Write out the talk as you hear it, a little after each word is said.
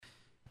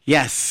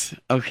Yes.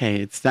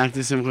 Okay. It's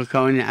Dr. Simcha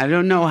Cohen. I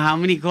don't know how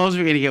many calls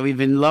we're going to get. We've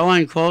been low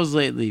on calls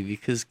lately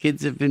because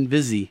kids have been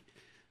busy.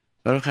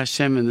 Baruch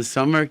Hashem, in the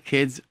summer,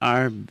 kids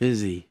are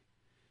busy.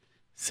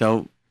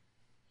 So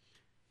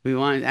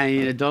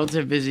adults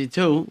are busy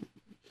too,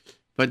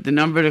 but the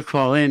number to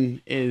call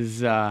in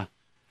is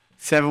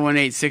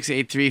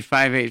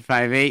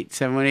 718-683-5858,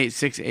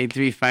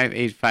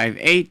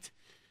 718-683-5858.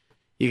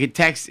 You can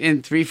text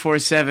in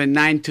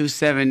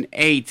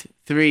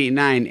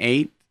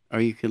 347-927-8398,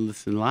 or you can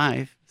listen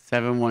live,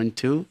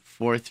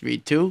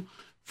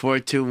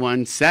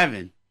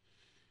 712-432-4217.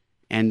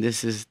 And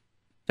this is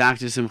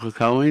Dr. Simcha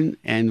Cohen,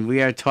 and we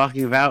are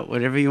talking about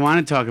whatever you want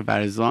to talk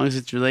about, as long as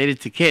it's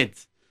related to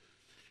kids.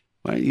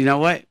 Well, you know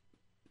what?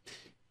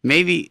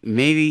 Maybe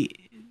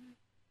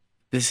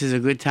this is a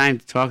good time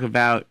to talk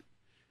about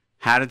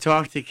how to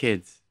talk to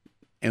kids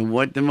and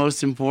what the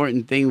most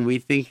important thing we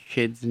think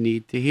kids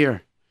need to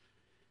hear.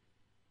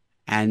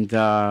 And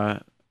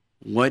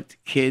what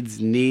kids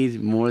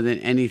need more than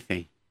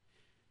anything.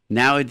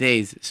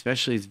 Nowadays,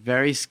 especially, it's a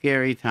very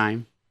scary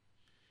time.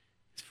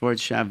 It's for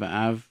Tisha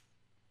B'Av.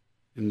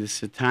 And this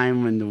is a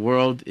time when the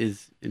world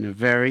is in a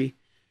very,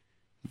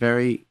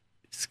 very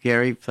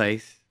scary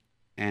place.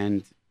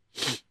 And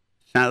it's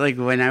not like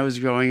when I was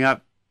growing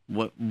up,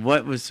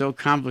 what was so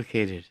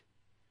complicated.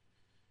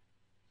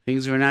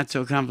 Things were not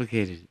so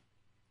complicated.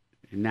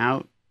 And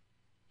now,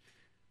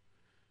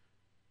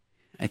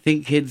 I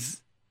think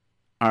kids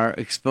are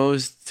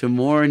exposed to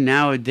more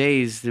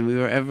nowadays than we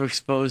were ever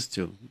exposed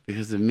to.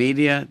 Because of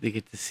media, they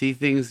get to see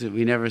things that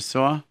we never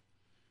saw.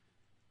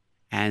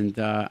 And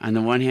on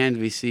the one hand,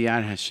 we see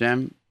Yad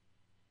Hashem.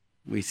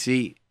 We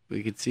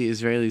could see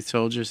Israeli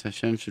soldiers.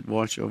 Hashem should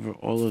watch over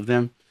all of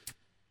them.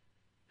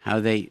 How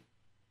they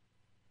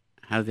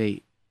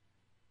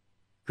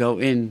go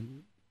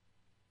in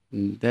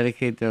and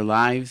dedicate their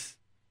lives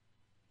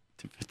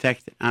to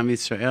protect Am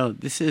Yisrael.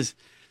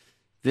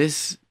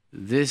 This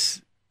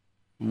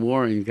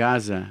war in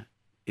Gaza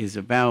is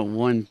about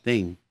one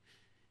thing.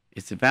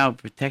 It's about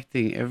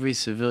protecting every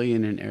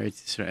civilian in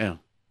Eretz Yisrael.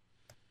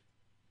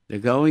 They're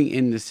going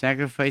in, they're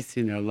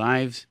sacrificing their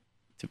lives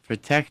to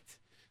protect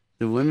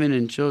the women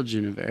and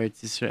children of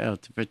Eretz Yisrael,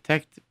 to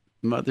protect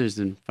mothers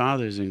and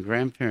fathers and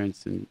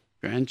grandparents and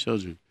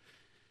grandchildren.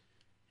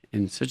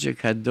 And such a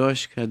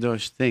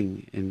kadosh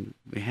thing. And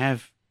we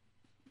have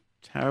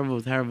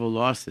terrible, terrible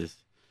losses.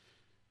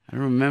 I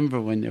don't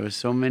remember when there were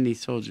so many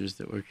soldiers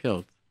that were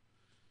killed.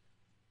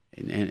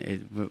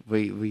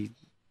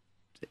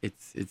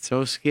 It's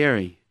so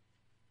scary.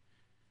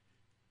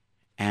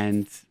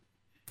 And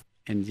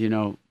you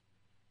know,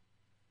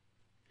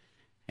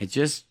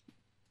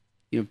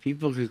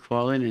 people can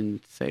call in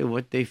and say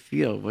what they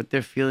feel, what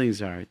their feelings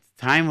are. It's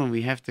time when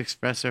we have to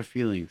express our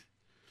feelings.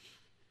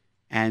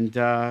 And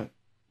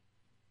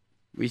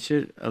we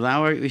should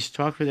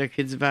talk with our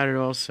kids about it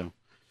also.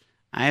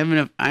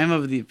 I'm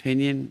of the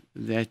opinion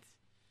that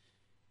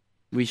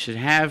we should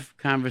have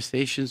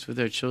conversations with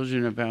our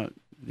children about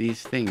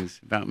these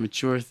things, about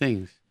mature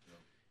things.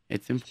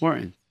 It's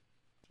important.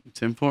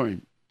 It's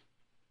important.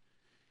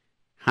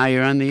 Hi,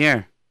 you're on the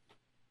air.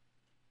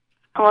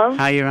 Hello?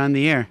 Hi, you're on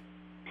the air.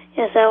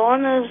 Yes, I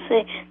want to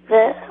say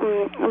that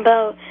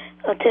about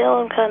a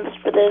tale of contest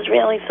for the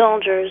Israeli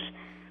soldiers.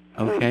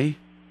 Okay.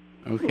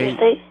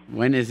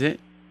 When is it?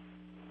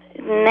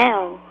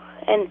 Now.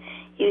 And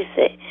you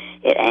say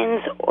it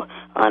ends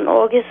on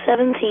August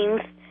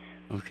 17th.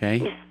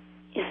 Okay.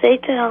 You say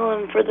tell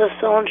them for the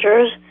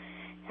soldiers,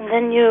 and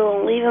then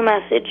you leave a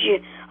message.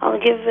 I'll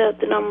give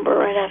the number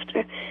right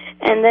after.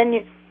 And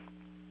then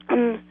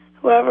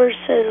whoever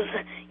says,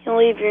 you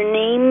leave your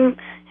name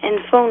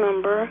and phone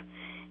number,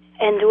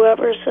 and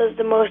whoever says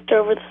the most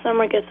over the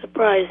summer gets a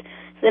prize.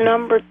 The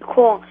number to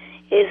call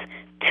is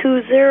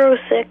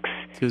 206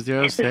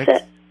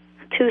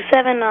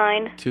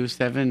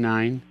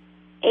 279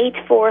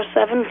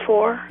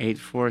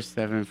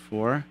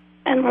 8474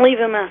 and leave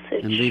a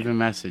message.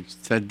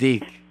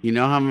 Tzaddik. You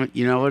know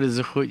what a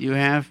zechut you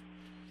have?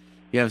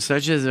 You have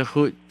such a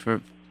zechut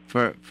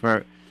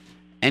for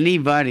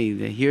anybody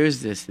that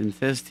hears this and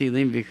says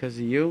Tehillim because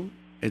of you.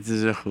 It's a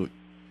zechut.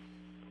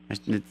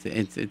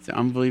 It's an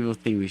unbelievable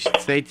thing. We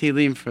should say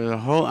Tehillim for the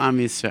whole Am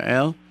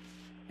Yisrael,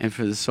 and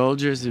for the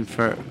soldiers, and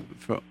for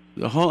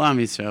the whole Am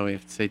Yisrael. We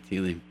have to say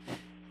Tehillim,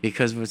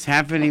 because what's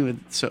happening in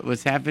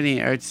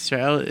Eretz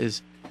Yisrael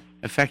is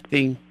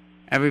affecting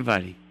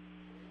everybody.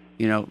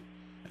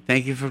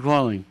 Thank you for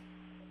calling.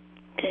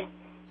 Okay.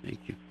 Thank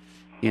you.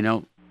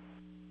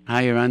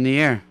 Hi, you're on the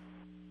air.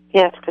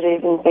 Yes, good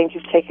evening. Thank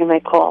you for taking my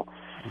call.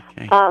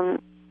 Okay.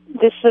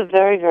 This is a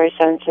very, very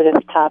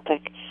sensitive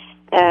topic,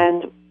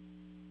 and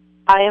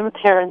I am a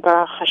parent,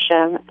 Baruch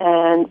Hashem,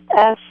 and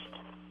as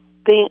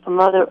being a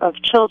mother of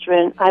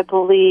children, I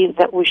believe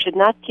that we should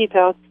not keep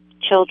our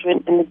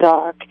children in the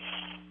dark,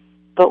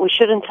 but we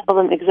shouldn't tell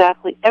them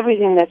exactly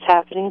everything that's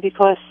happening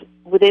because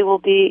they will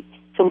be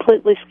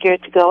completely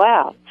scared to go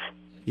out.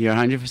 You're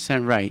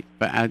 100% right,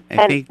 but I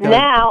think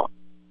now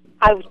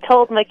I've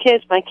told my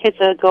kids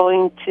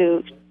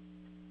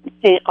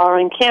are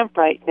in camp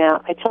right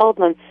now. I told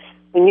them,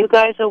 when you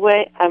guys are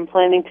away, I'm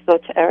planning to go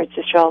to Eretz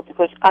Yisrael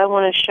because I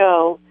want to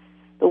show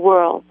the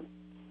world,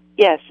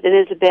 yes, it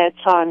is a bad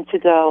time to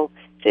go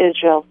to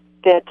Israel,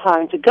 bad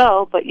time to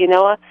go, but you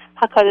know what?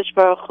 HaKadosh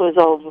Baruch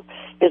Hu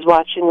is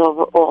watching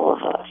over all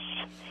of us.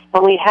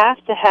 And we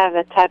have to have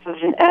that type of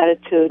an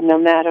attitude no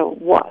matter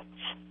what.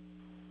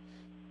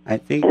 I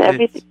think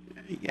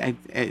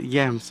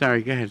yeah, I'm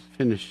sorry. Go ahead.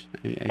 Finish.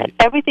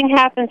 Everything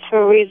happens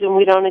for a reason.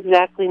 We don't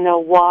exactly know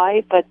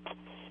why, but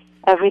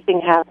everything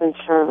happens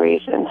for a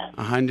reason.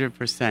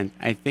 100%.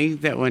 I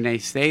think that when I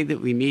say that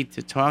we need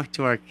to talk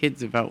to our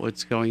kids about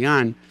what's going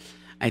on,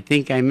 I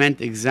think I meant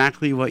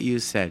exactly what you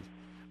said,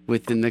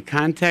 within the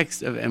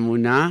context of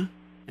emunah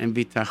and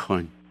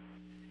bitachon.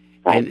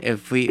 Right. And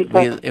if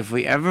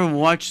we ever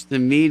watch the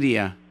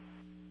media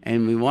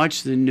and we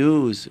watch the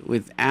news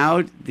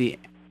without the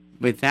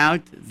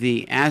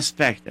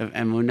aspect of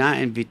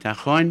emunah and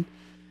bitachon,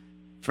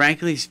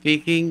 frankly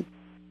speaking,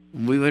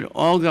 we would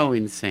all go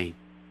insane.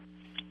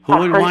 Who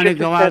would want to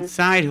go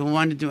outside? Who would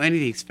want to do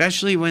anything?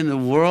 Especially when the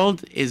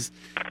world is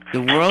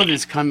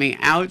coming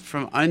out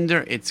from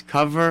under its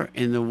cover,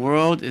 and the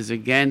world is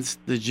against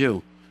the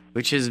Jew,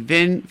 which has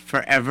been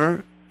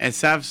forever.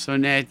 Esav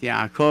soneh et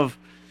Yaakov.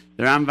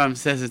 The Rambam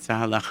says it's a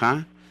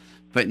halacha.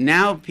 But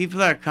now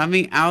people are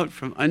coming out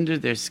from under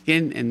their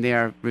skin and they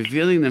are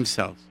revealing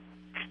themselves.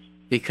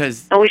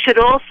 And we should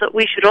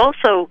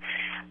also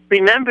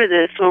remember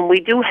this when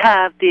we do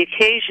have the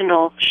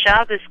occasional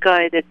Shabbos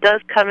guy that does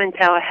come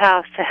into our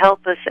house to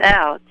help us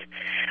out.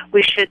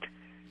 We should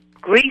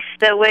grease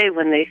their way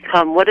when they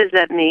come. What does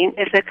that mean?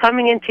 If they're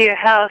coming into your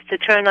house to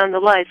turn on the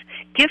lights,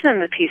 give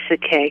them a piece of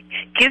cake,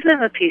 give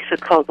them a piece of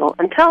kugel,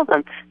 and tell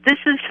them, this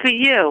is for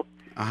you.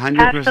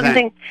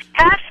 100%.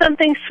 Have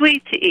something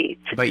sweet to eat.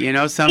 But you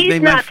know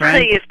something, my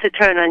friend? He's not chayiv to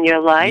turn on your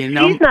light.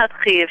 He's not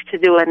chayiv to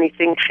do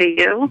anything for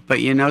you.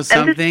 But you know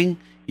something?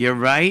 You're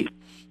right,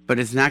 but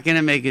it's not going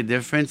to make a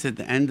difference at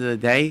the end of the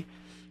day,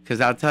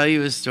 because I'll tell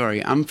you a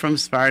story. I'm from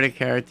Sephardic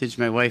heritage.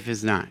 My wife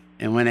is not.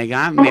 And when I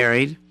got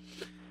married,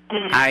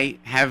 I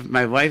have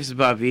my wife's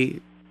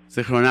Bubby,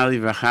 Zichrona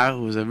Livracha,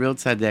 who was a real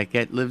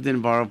tzaddiket, lived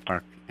in Borough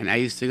Park. And I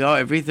used to go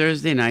every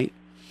Thursday night.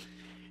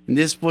 And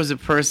this was a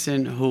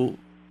person who,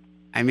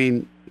 I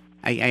mean,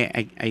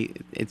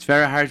 it's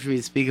very hard for me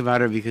to speak about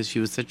her because she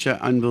was such an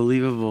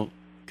unbelievable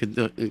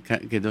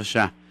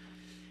kedusha.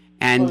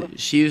 And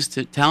she used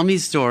to tell me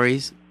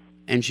stories,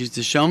 and she used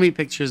to show me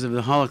pictures of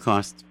the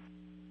Holocaust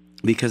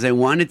because I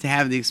wanted to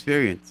have the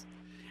experience.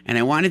 And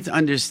I wanted to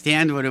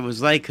understand what it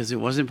was like because it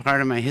wasn't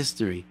part of my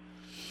history.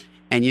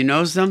 And you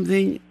know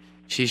something?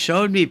 She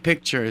showed me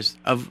pictures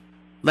of,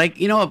 like,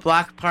 you know, a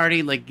block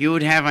party like you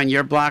would have on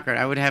your block or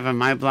I would have on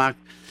my block.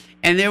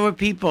 And there were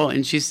people,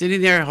 and she's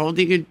sitting there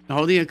holding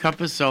a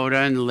cup of soda,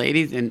 and the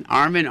ladies, and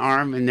arm in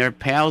arm, and their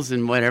pails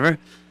and whatever.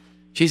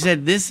 She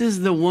said, this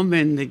is the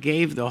woman that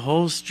gave the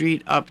whole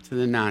street up to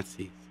the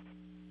Nazis.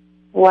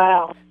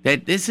 Wow.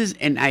 That this is,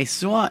 and I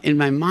saw in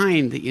my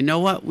mind that, you know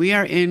what, we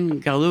are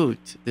in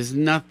Galut. There's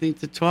nothing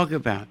to talk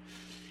about.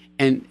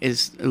 And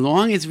as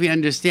long as we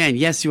understand,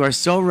 yes, you are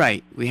so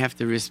right, we have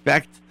to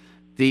respect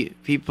the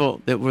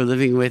people that we're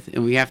living with,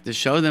 and we have to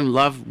show them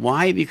love.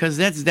 Why? Because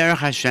that's Derech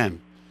Hashem.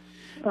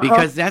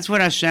 Because that's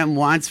what Hashem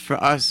wants for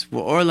us,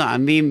 for Orla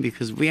Amim,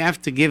 because we have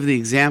to give the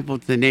example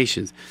to the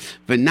nations.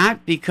 But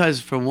not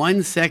because for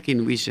 1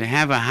 second we should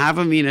have a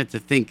Havamina to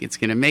think it's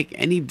going to make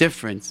any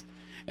difference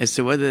as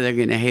to whether they're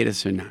going to hate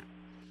us or not.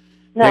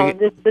 No,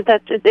 it's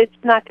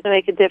not going to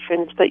make a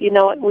difference. But you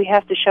know what? We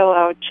have to show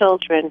our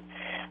children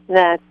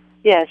that,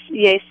 yes,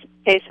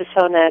 Esav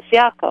soneh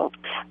Yaakov,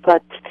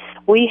 but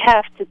we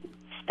have to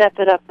step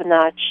it up a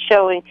notch,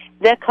 showing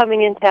they're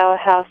coming into our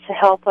house to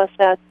help us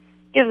out.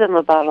 Give them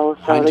a bottle of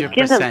soda. 100%.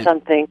 Give them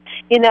something.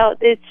 You know,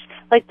 it's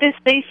like this.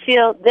 They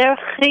feel they're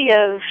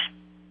chayiv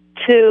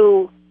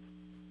to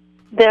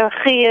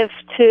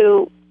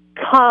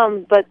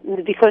come, but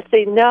because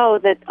they know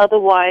that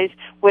otherwise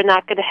we're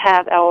not going to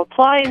have our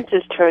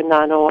appliances turned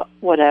on or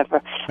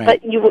whatever.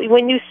 Right. But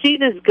when you see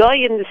this guy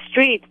in the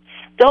street,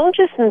 don't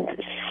just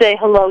say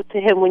hello to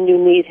him when you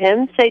meet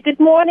him. Say good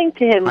morning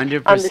to him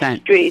 100%. On the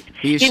street.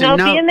 You know,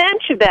 be a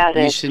mensch about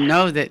it. You should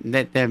know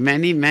that there are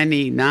many,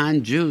 many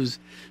non-Jews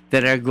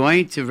that are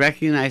going to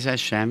recognize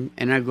Hashem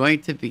and are going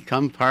to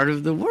become part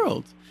of the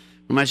world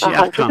when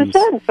Mashiach comes.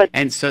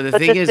 And so the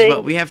thing is,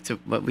 what we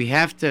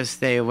have to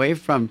stay away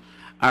from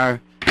are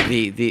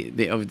the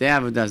Ovdei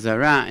Avodah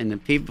Zarah and the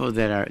people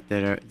that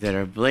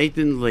are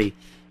blatantly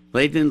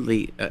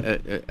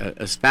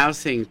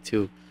espousing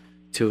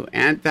to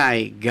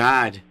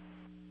anti-God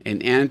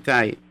and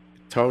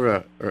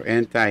anti-Torah or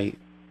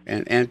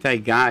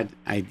anti-God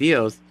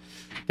ideals.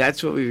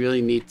 That's what we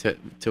really need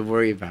to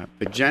worry about.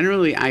 But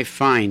generally, I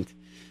find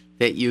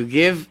that you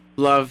give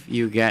love,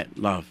 you get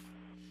love.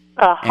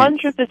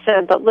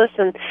 100%. But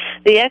listen,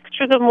 the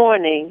extra good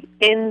morning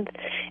in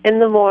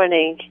the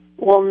morning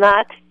will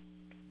not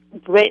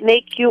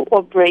make you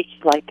or break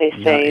you, like they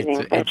say in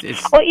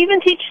English. Or even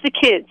teach the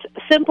kids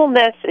a simple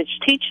message.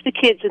 Teach the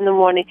kids in the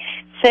morning.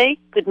 Say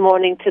good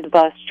morning to the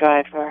bus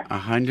driver.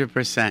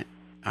 100%.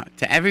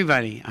 To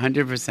everybody,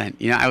 100%.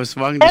 You know, I was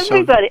walking the show.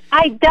 Everybody.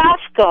 I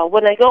dafka.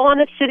 When I go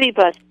on a city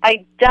bus,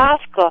 I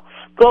dafka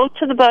go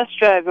to the bus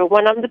driver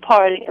when I'm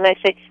departing, and I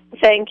say,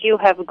 thank you,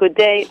 have a good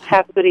day,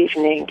 have a good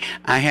evening.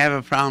 I have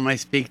a problem. I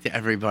speak to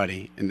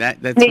everybody, and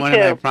that's Me one too.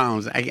 of my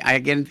problems. I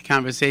get into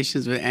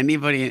conversations with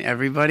anybody and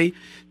everybody.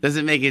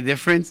 Doesn't make a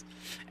difference.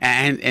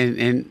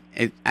 And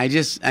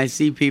I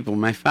see people.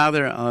 My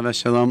father, alav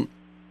shalom,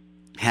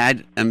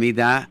 had a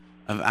midah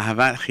of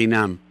ahavat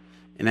chinam,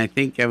 and I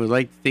would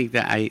like to think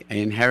that I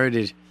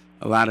inherited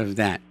a lot of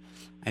that.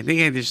 I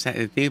think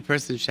a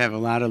person should have a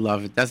lot of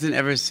love. It doesn't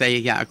ever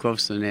say Yaakov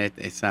soneh et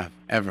Esav,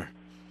 ever.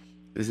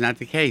 It's not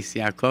the case.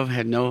 Yaakov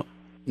had no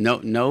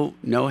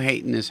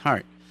hate in his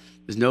heart.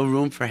 There's no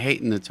room for hate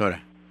in the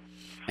Torah.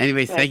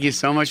 Anyway, Thank you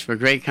so much for a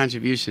great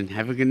contribution.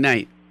 Have a good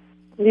night.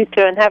 You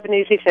too, and have an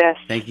easy fast.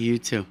 Thank you. You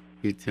too.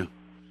 You too.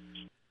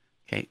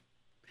 Okay.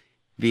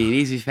 Be an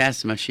easy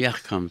fast.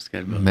 Mashiach comes.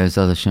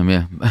 Be'ezrat Hashem,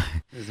 yeah.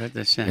 Be'ezrat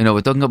Hashem. You know,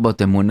 we're talking about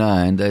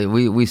emunah, and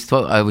we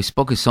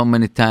spoke so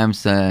many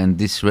times in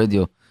this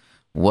radio.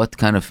 What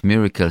kind of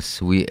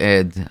miracles we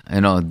had?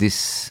 You know,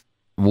 this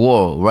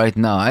war right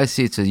now. I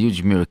see it's a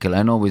huge miracle.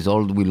 I know we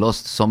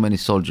lost so many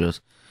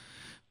soldiers,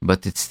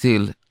 but it's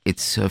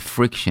a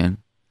friction.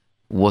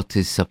 What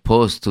is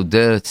supposed to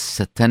their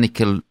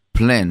satanical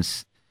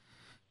plans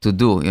to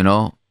do? You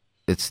know,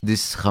 it's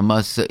this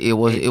Hamas. It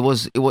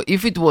was.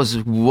 If it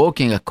was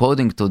working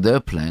according to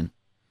their plan,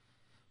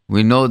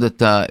 we know that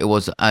it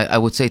was. I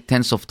would say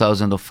tens of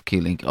thousands of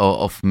killing or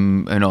of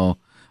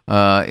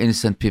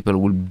innocent people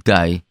will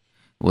die.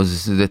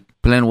 The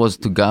plan was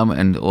to come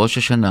and Rosh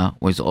Hashanah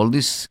with all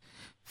these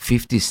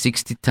 50,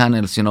 60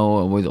 tunnels, you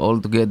know, with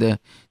all together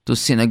to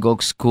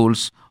synagogues,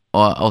 schools,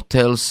 or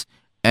hotels,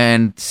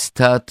 and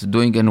start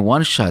doing in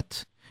one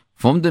shot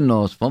from the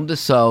north, from the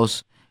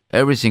south,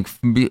 everything.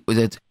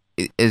 That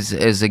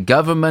as a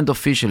government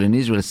official in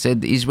Israel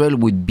said, Israel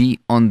would be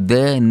on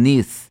their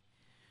knees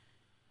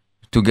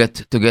to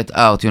get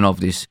out, you know,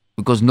 of this,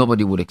 because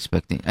nobody would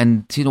expect it.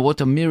 And you know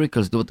what a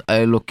miracle! What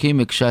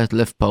Elokim Ekshat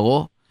left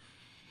Paro.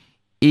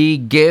 He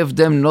gave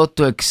them not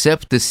to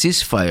accept the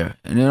ceasefire.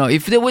 And, you know,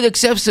 if they would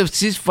accept the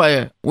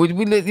ceasefire,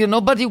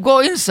 nobody would go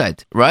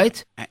inside,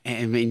 right?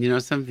 I mean, you know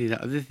something?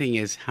 The other thing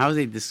is how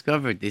they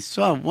discovered. They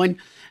saw I'm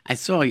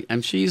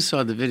sure you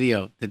saw the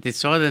video, that they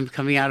saw them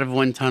coming out of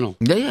one tunnel.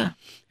 Yeah.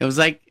 It was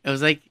like,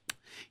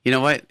 you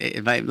know what?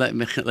 Like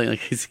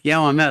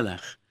Chizkiyahu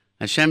HaMelech,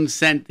 Hashem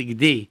sent the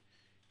Gedi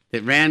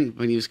that ran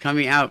when he was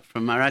coming out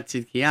from Marat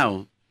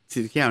Tzidkiyahu,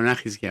 not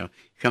Chizkiyahu.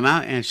 Come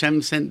out, and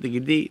Hashem sent the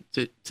Gedi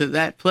to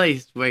that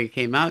place where he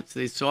came out, so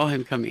they saw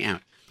him coming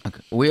out.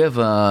 Okay. We have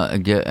a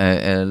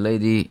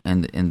lady,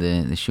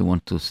 and she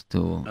wants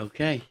to.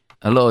 Okay.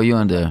 Hello, you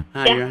on there?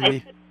 Hi,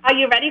 yes, are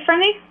you ready for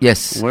me?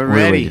 Yes, we're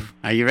ready.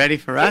 Are you ready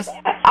for us?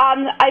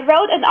 I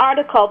wrote an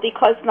article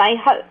because my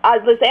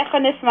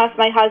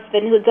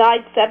husband, who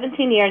died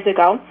 17 years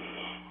ago,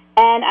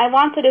 and I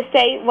wanted to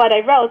say what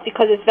I wrote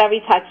because it's very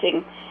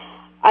touching.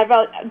 I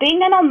wrote,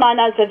 being an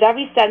almana is a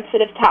very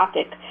sensitive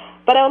topic.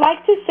 But I would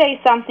like to say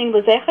something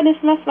with my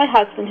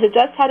husband, who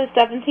just had his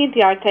 17th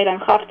yahrzeit on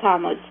Chav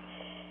Tammuz.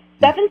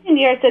 17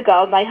 years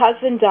ago, my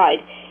husband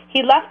died.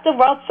 He left the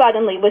world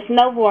suddenly with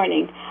no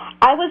warning.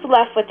 I was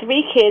left with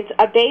 3 kids,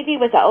 a baby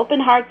with an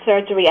open heart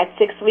surgery at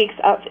 6 weeks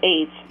of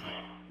age.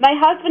 My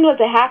husband was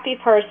a happy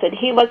person.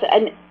 He was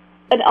an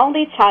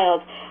only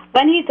child.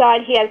 When he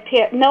died, he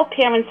had no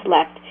parents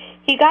left.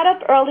 He got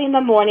up early in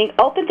the morning,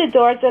 opened the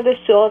doors of the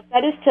shul,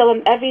 said his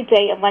Tehillim every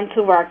day, and went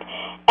to work.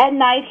 At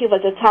night, he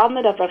was a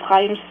Talmud of Rav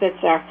Chaim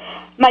Spitzer.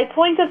 My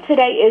point of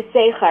today is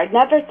Zeichar,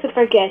 never to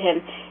forget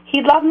him.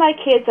 He loved my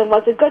kids and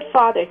was a good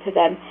father to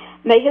them.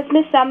 May his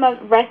Neshama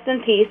rest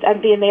in peace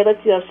and be a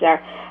Meilad Yosher.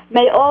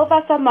 May all of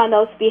us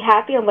Amanos be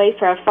happy and wait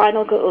for our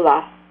final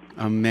Geula.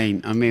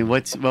 Amen. Amen.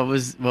 What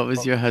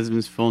was your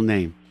husband's full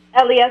name?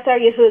 Eliezer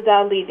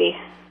Yehuda Levi.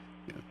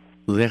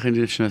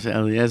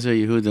 Eliezer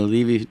Yehuda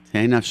Levi.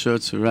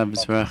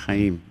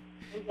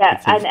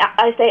 Yes, and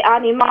I say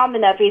Ani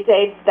Mammon every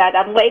day that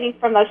I'm waiting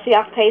for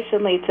Mashiach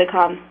patiently to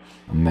come.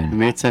 Amen.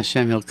 Meretz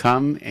Hashem, he'll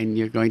come, and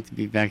you're going to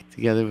be back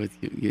together with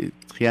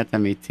Tchiyat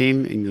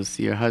HaMeitim, and you'll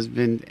see your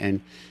husband,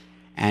 and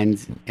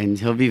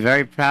he'll be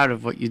very proud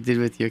of what you did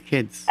with your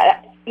kids.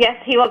 Yes,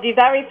 he will be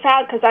very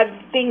proud because I'm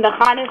being the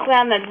Chanech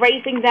them and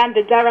raising them,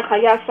 the Derech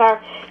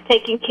HaYashar,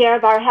 taking care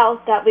of our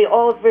health, that we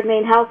all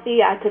remain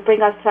healthy, to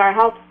bring us to our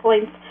health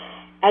points,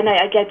 and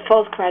I get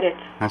full credit.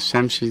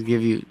 Hashem should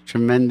give you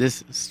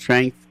tremendous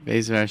strength,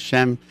 Be'ezer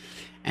Hashem,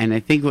 and I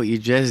think what you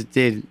just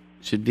did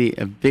should be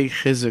a big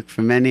chizuk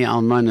for many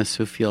almanas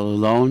who feel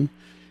alone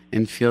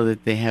and feel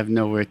that they have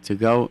nowhere to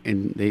go,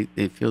 and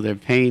they feel their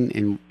pain.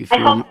 And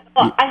I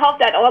hope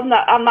that all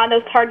the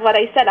almanos heard what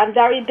I said. I'm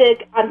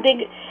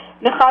big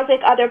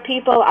mechazik other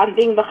people. I'm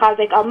being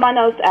mechazik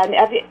almanos, and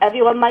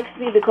everyone likes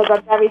me because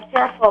I'm very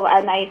cheerful,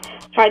 and I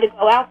try to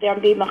go out there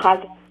and be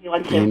mechazik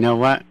everyone too. You know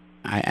what?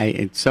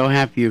 I'm so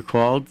happy you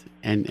called,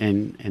 and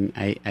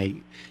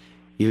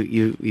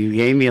you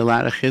gave me a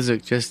lot of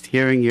chizuk just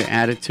hearing your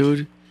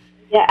attitude,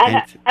 Yeah, and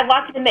I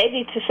wanted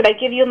to should I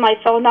give you my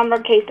phone number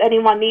in case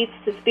anyone needs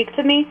to speak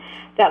to me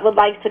that would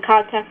like to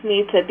contact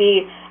me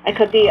I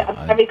could be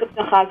a very good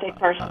Nechazik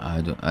person.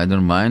 I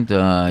don't mind.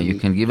 You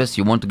can give us.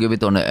 You want to give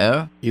it on the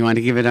air? You want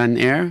to give it on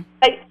air?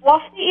 Like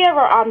off the air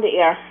or on the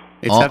air?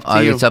 It's up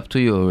to you. It's up to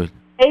you.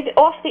 Maybe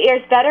off the air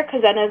is better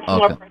because then it's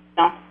more personal.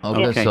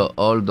 Okay, so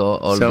hold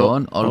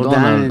on.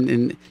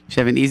 And should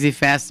have an easy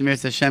fast. Mir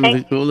Hashem,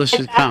 the Gula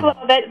should come. A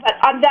little bit, but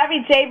I'm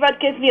very J-Rod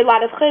gives me a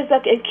lot of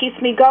chizuk. It keeps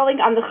me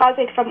going. I'm the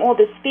chazik from all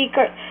the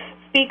speakers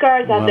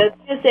and the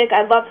music.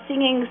 I love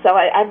singing, so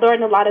I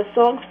learn a lot of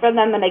songs from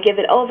them, and I give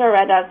it over,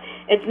 and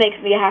it makes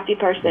me a happy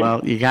person. Well,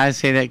 you gotta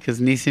say that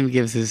because Nisim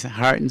gives his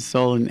heart and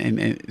soul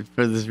and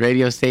for this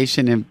radio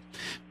station, and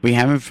we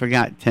haven't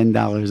forgot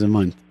 $10 a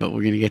month, but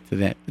we're gonna get to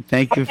that. But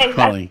thank you for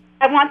calling.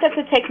 I want them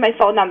to take my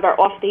phone number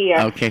off the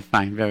air. Okay,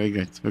 fine, very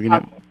good. So we're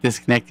gonna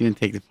disconnect you and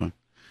take the phone.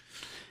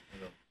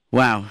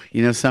 Wow,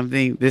 you know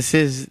something? This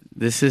is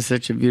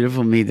such a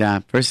beautiful midah.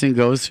 A person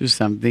goes through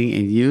something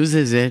and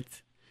uses it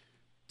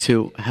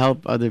to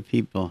help other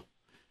people.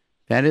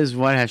 That is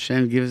what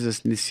Hashem gives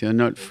us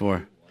nisyonot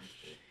for.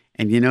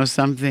 And you know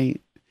something?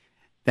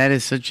 That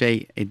is such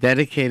a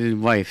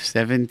dedicated wife,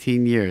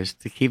 17 years,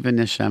 to keep a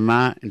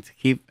neshama and to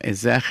keep a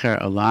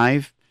zecher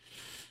alive.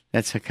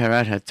 That's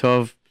hakarat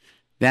hatov.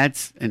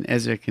 That's an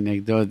Ezer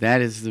Kenegdo.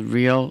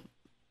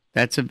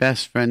 That's the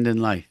best friend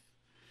in life.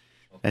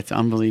 That's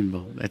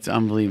unbelievable. It's a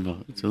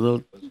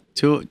little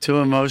too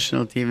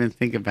emotional to even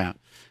think about.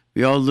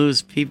 We all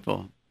lose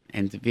people,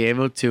 and to be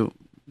able to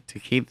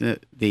keep the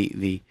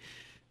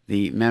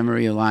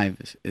memory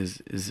alive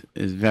is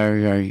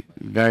very, very,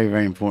 very,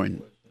 very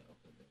important.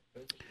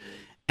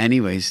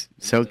 Anyways,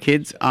 so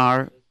kids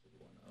are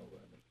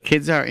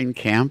in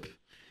camp,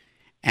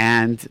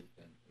 and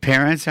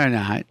parents are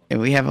not,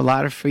 and we have a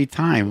lot of free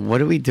time.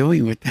 What are we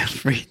doing with that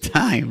free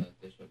time?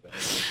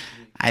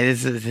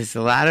 There's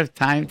a lot of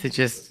time to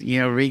just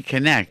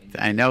reconnect.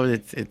 I know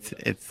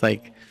it's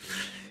like,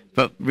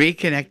 but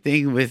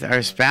reconnecting with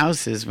our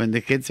spouses when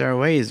the kids are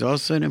away is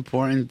also an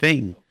important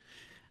thing.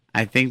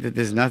 I think that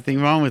there's nothing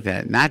wrong with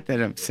that. Not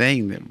that I'm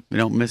saying that we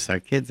don't miss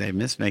our kids. I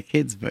miss my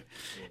kids, but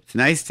it's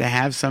nice to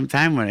have some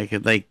time when I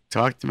could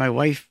talk to my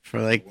wife for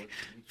a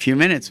few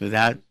minutes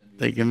without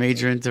a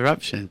major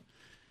interruption.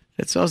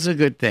 That's also a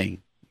good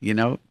thing,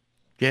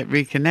 get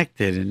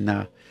reconnected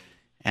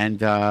and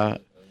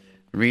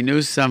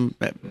renew some.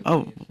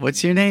 Oh,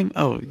 what's your name?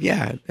 Oh,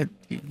 yeah,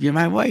 you're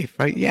my wife,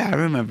 right? Yeah, I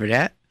remember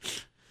that.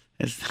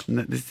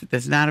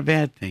 That's not a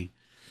bad thing.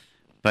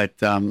 But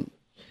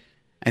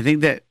I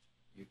think that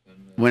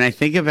when I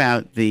think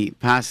about the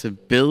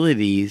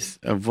possibilities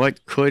of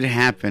what could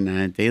happen on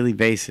a daily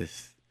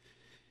basis,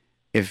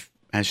 if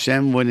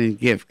Hashem wouldn't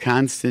give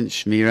constant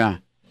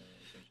shmirah.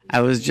 I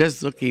was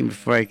just looking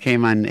before I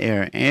came on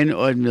air. En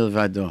od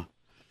milvado.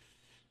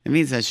 It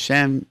means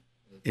Hashem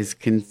is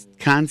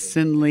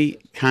constantly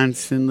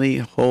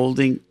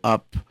holding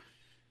up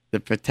the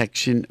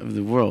protection of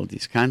the world.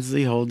 He's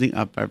constantly holding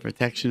up our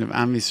protection of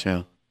Am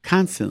Yisrael.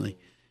 Constantly.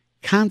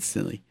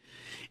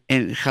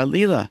 And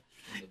Chalila,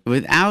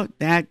 without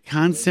that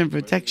constant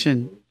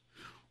protection,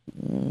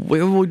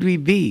 where would we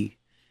be?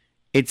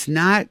 It's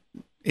not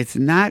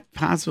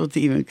possible to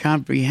even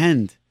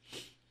comprehend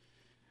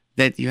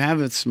that you have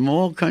a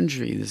small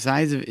country the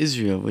size of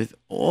Israel with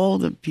all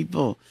the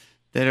people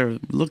that are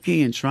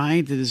looking and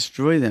trying to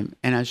destroy them,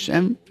 and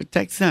Hashem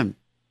protects them.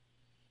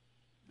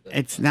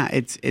 It's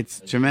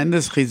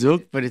tremendous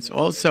chizuk, but it's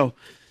also,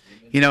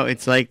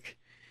 it's like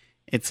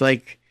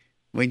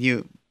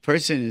when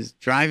person is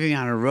driving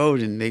on a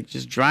road and they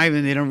just drive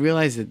and they don't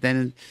realize it.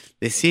 Then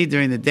they see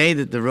during the day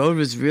that the road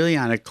was really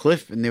on a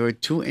cliff and they were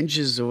 2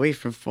 inches away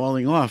from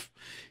falling off.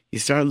 You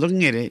start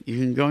looking at it, you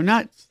can go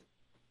nuts.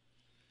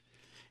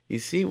 You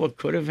see what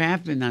could have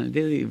happened on a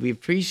daily. We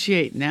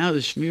appreciate now the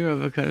Shmira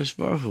of HaKadosh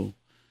Baruch Hu. You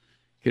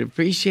can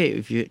appreciate,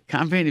 if you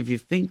comprehend, if you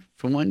think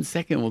for 1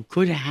 second what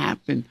could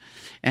happen,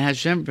 and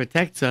Hashem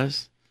protects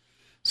us.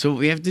 So what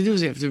we have to do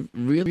is we have to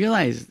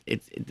realize,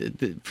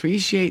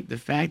 appreciate the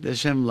fact that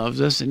Hashem loves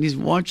us and He's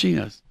watching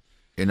us.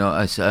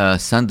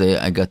 Sunday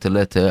I got a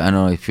letter. I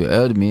don't know if you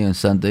heard me on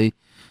Sunday,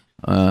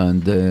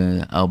 and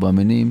Arba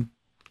Minim.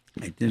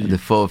 The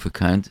 4 of a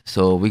kind.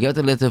 So we got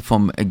a letter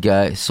from a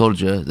guy,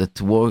 soldier,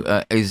 that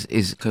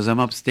is because I'm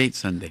upstate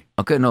Sunday.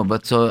 Okay, no,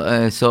 but so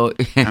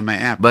on my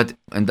app, but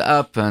on the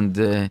app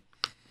and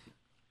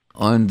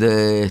on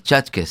the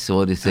chatcast.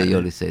 What do you say? You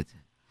already said.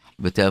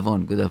 But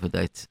good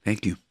appetite.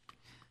 Thank you.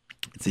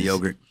 It's a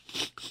yogurt.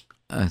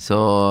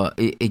 So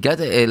he got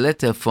a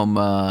letter from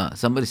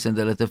somebody sent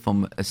a letter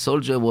from a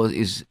soldier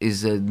is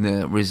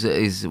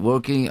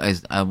working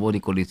as what do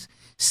you call it,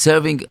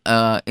 serving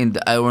in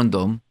the Iron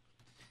Dome.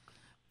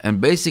 And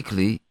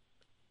basically,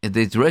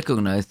 they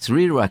recognized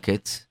 3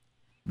 rockets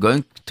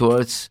going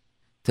towards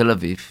Tel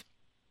Aviv.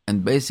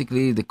 And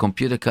basically, the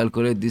computer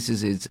calculated this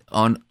is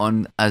on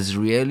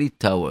Azrieli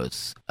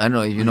Towers. I don't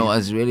know if you know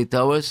Azrieli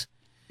Towers.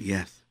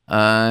 Yes.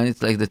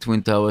 It's like the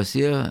Twin Towers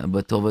here,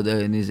 but over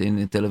there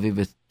in Tel Aviv,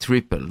 it's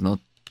triple, not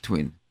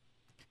twin.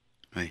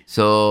 Right.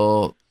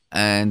 So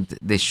and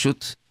they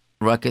shoot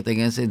rocket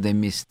against it. They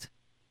missed.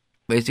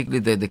 Basically,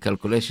 the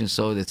calculation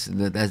saw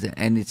that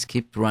and it's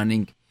keep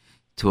running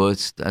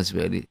towards the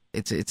Israeli.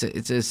 It's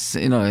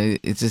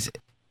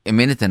a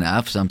minute and a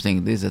half,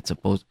 something this, I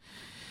suppose.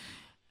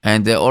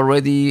 And they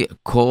already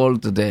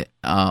called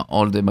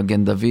all the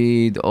Magen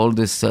David, all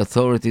this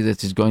authority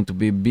that is going to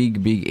be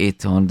big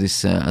hit on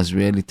this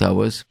Israeli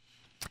towers.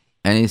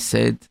 And he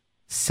said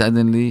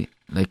suddenly,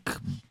 like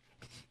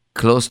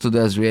close to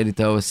the Israeli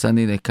towers,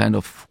 suddenly a kind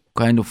of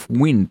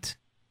wind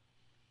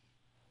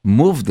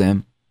moved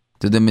them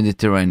to the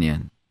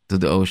Mediterranean, to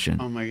the ocean.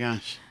 Oh my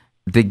gosh!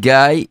 The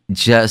guy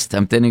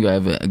I'm telling you, I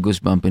have a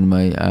goosebump in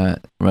my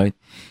right.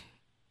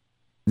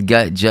 The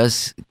guy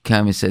just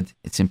came and said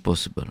it's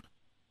impossible.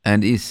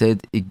 And he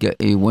said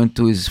he went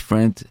to his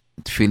friend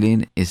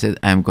Tfilin. He said,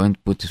 "I'm going to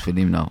put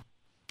Tfilin now."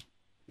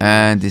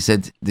 And he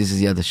said, "This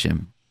is Yad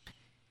Hashem.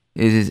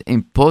 It is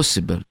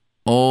impossible."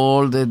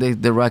 All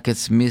the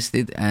rockets missed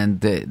it, and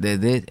they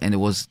did, and it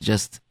was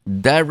just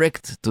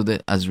direct to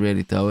the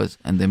Israeli towers,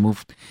 and they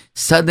moved.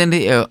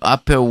 Suddenly, an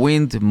upper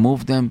wind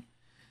moved them.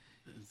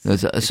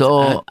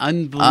 So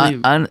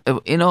unbelievable.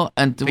 But you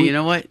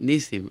know what,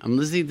 Nisim? I'm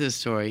listening to the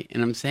story,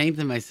 and I'm saying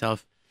to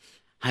myself,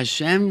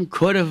 Hashem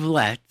could have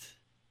let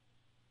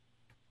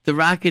the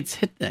rockets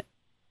hit that.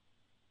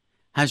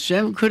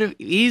 Hashem could have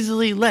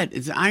easily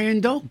it's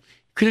Iron Dome,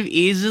 could have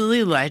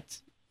easily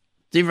let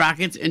the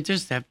rockets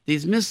intercept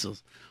these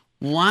missiles.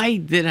 Why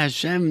did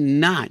Hashem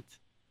not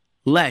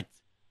let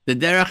the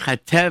Derech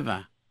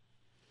HaTeva?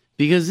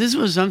 Because this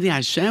was something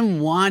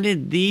Hashem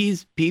wanted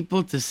these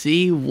people to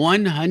see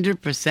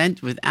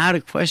 100% without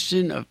a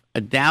question of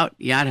a doubt,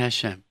 Yad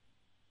Hashem.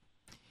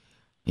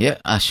 Yeah,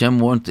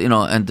 Hashem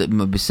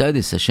and besides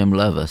this, Hashem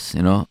loves us,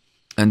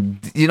 And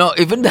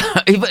even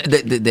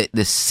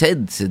the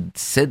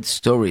sad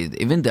story,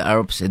 even the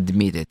Arabs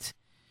admit it.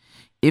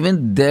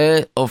 Even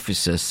their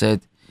officers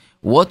said,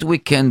 what we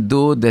can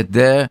do that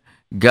their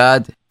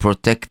God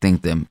protecting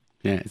them.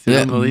 Yeah,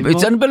 unbelievable.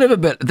 It's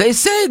unbelievable. They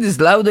say this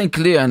loud and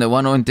clear in the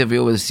one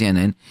interview with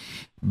CNN.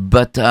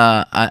 But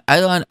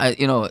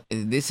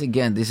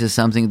this is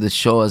something that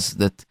shows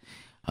that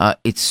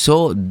it's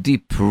so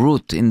deep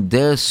root in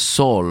their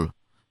soul,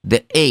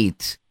 the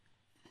hate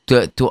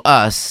to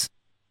us.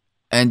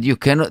 And they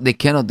cannot,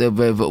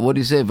 what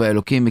do you say?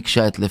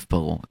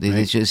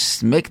 They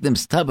just make them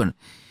stubborn.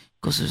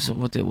 Because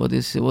what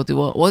is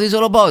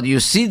all about? You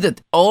see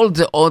that all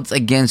the odds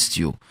against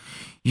you.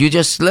 You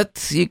just but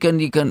they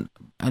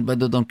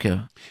don't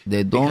care.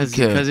 They don't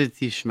care. Because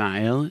it's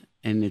Ishmael,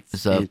 and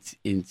it's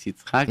in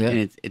Yitzchak,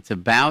 and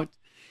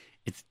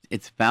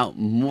it's about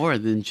more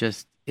than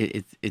just,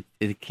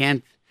 they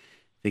can't.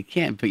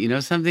 But you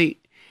know something?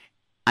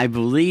 I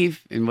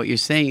believe in what you're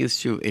saying is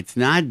true. It's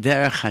not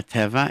derech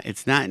hateva.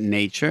 It's not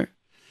nature,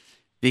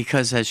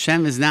 because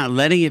Hashem is not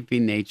letting it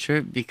be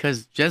nature.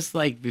 Because just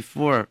like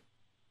before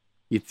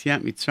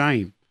Yetziat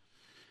Mitzrayim,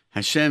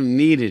 Hashem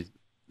needed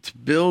to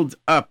build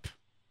up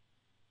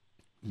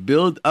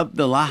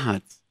the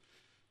lahats,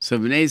 so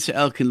Bnei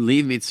Israel can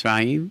leave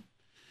Mitzrayim.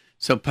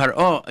 So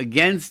Paro,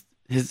 against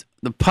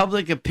the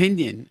public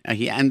opinion,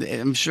 and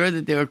I'm sure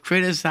that they were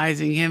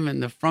criticizing him in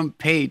the front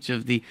page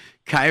of the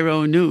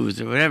Cairo News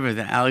or whatever,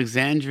 the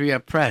Alexandria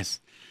Press,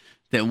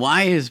 that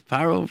why is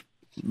Paro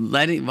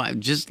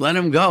just let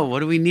him go? What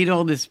do we need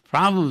all these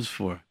problems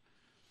for?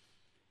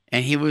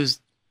 And he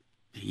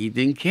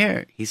didn't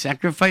care. He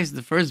sacrificed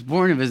the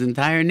firstborn of his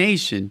entire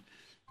nation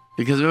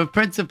because of a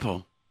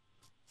principle.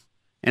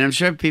 And I'm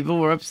sure people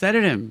were upset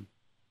at him.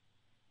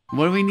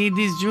 What do we need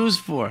these Jews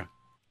for?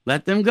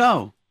 Let them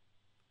go.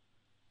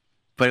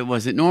 But it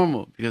wasn't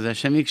normal because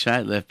Hashem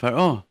Yikshat left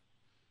Paro.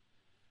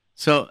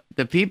 So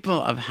the people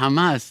of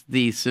Hamas,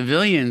 the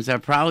civilians, are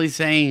probably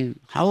saying,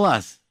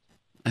 Halas,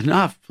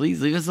 enough,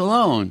 please leave us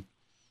alone.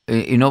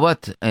 You know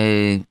what?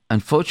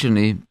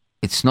 Unfortunately,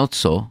 it's not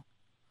so.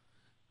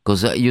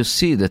 Because you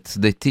see that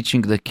they're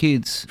teaching the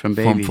kids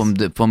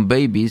from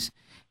babies.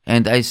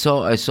 And I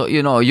saw,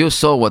 you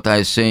saw what I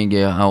was saying.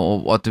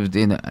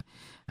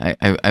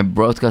 I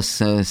broadcast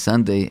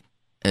Sunday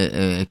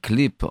a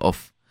clip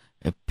of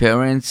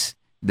parents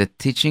that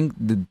teaching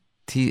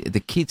the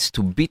kids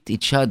to beat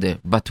each other,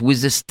 but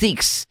with the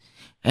sticks.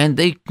 And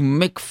they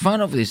make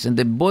fun of this. And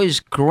the boy is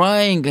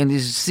crying and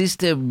his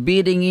sister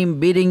beating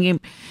him.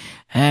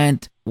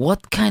 And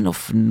what kind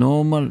of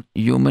normal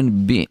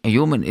human being,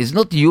 human is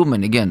not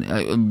human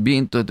again,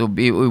 being to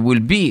be,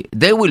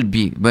 they will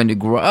be when they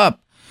grow up.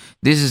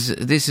 This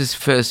is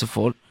first of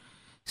all.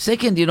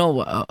 Second,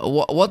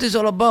 what is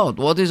all about?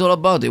 What is all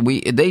about?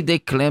 They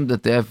claim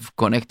that they have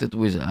connected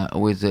with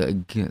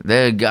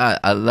their God,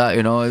 Allah.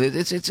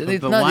 It's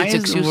but not. Why it's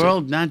is the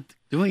world not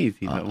doing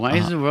anything? Why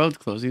is the world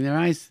closing their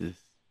eyes to this?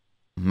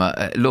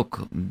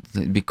 Look,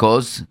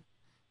 because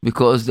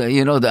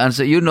the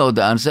answer. You know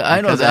the answer.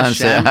 I know the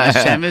answer.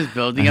 Hashem is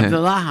building up the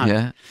laham.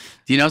 Yeah.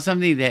 Do you know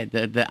something that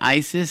the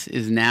ISIS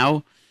is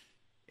now?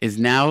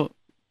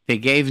 They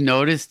gave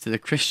notice to the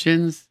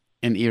Christians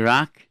in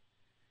Iraq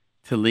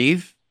to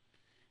leave.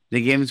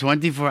 They gave them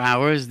 24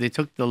 hours. They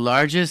took the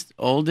largest,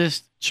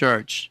 oldest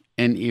church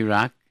in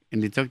Iraq, and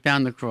they took down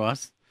the cross,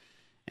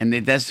 and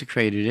they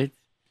desecrated it,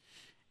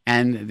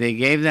 and they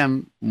gave them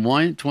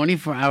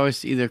 24 hours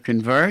to either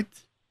convert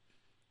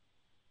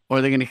or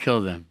they're going to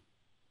kill them.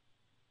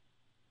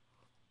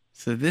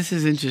 So this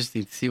is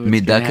interesting to see what's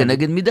going to Midah happen.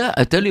 keneged midah.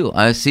 I tell you,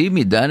 I see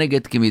midah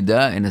neged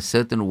kimidah in a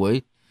certain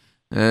way.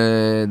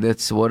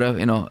 That's what I,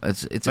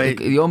 it's But-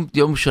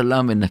 Yom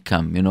Shalam and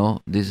Nakam,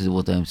 this is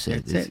what I'm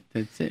saying.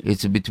 That's it.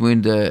 It's between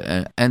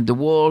and the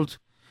world,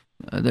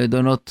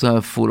 they're not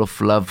full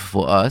of love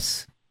for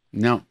us.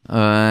 No.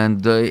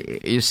 And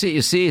you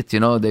see it,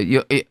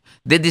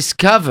 they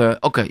discover,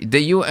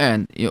 the UN,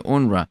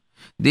 UNRWA,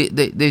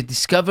 they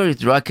discover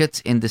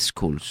rackets in the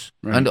schools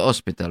and the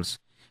hospitals,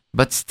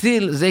 but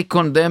still they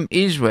condemn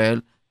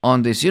Israel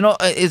on this.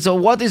 It's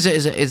what is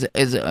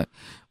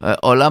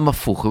olam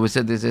hafuch. We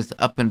said this is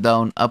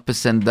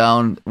ups and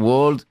down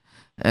world,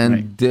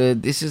 and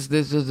this is.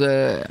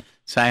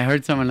 So I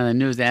heard someone on the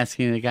news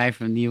asking the guy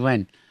from the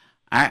UN,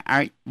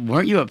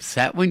 weren't you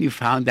upset when you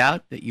found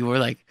out that you were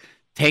like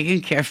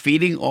taking care,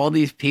 feeding all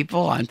these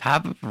people on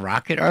top of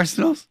rocket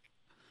arsenals?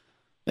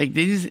 Like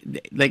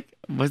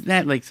wasn't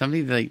that like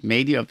something that like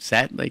made you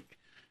upset? Like,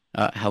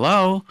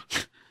 hello?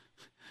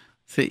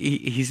 So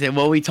he said,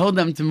 well, we told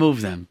them to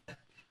move them.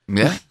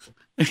 Yeah.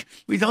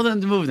 We told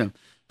them to move them.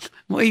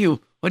 What are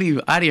you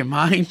out of your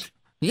mind?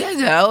 Yeah,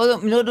 no.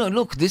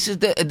 Look, this is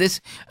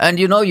this, and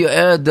you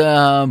heard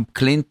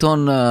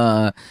Clinton,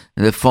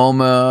 the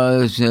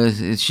former.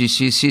 She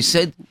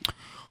said,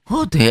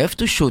 "Oh, they have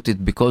to shoot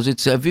it because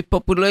it's a heavy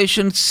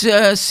population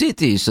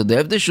city, so they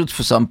have to shoot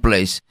for some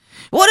place."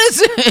 What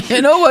is it?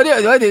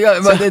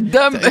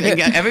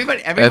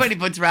 Everybody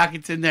puts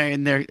rockets in their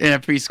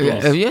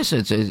preschools. Yes,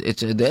 it's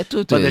that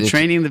too. But they're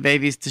training the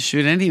babies to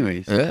shoot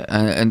anyways. Yeah,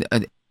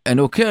 and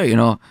okay,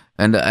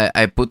 and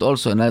I put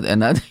also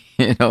another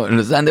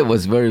Sunday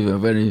was very,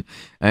 very,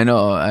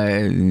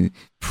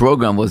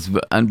 program was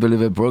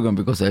unbelievable program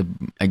because I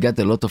got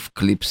a lot of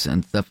clips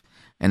and stuff,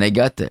 and I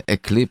got a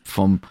clip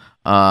from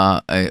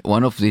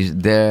one of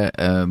their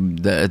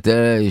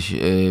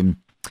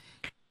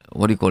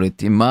what do you call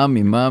it,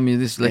 imam,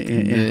 this like,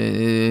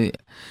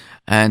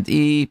 and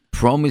he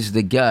promised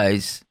the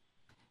guys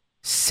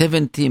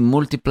 70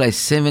 multiply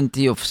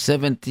 70 of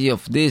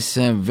this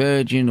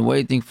virgin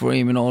waiting for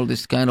him and all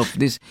this kind of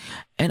this.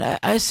 And I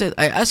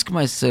ask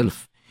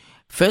myself,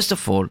 first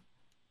of all,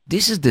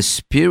 this is the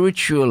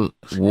spiritual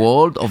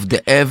world of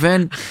the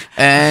heaven,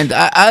 and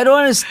I don't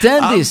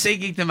understand this. I'm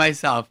thinking to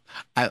myself,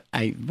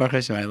 Baruch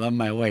Hashem, I love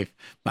my wife,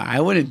 but I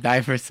wouldn't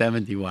die for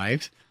 70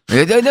 wives.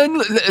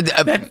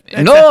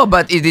 No,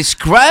 but he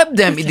described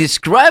them. He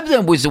described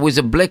them with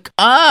a black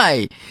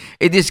eye.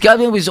 He described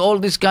them with all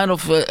this kind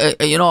of,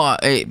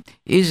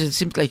 it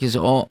seems like his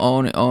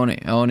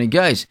own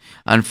guys.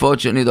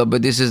 Unfortunately,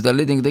 but this is the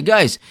leading the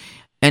guys.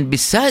 And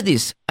beside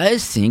this, I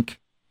think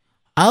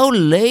how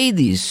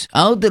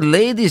the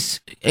ladies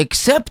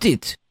accept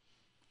it.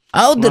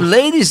 How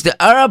the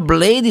Arab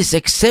ladies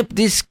accept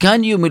this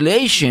kind of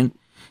humiliation.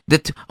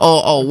 That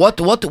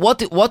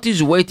what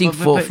is waiting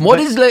for what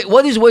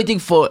is waiting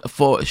for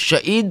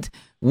Shahid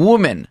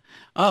women?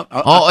 One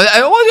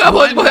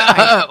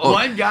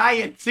guy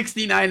and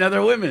 69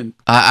 other women.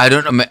 I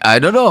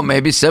don't know.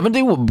 Maybe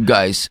 70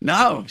 guys.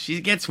 No,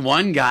 she gets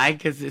one guy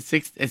because it's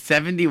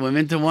 70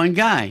 women to one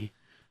guy.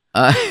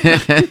 But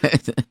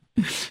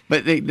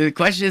the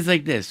question is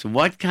like this: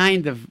 what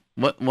kind of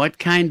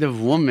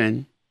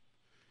woman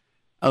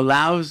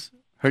allows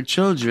her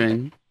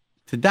children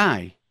to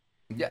die?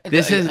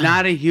 This is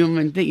not a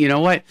human thing. You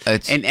know what?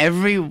 In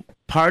every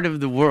part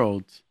of the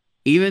world,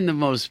 even the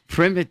most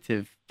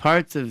primitive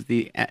parts of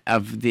the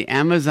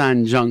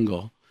Amazon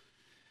jungle,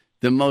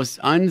 the most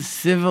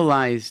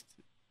uncivilized,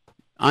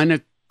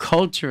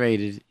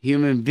 unacculturated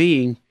human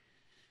being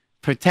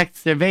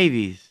protects their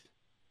babies.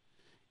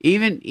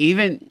 Even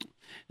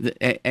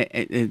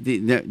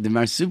the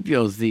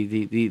marsupials,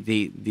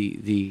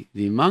 the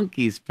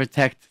monkeys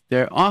protect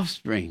their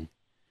offspring.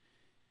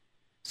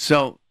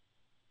 So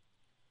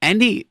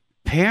any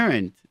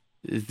parent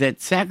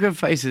that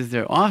sacrifices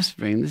their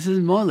offspring, this is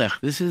molech.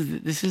 This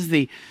is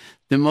the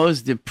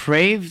most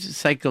depraved,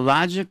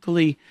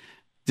 psychologically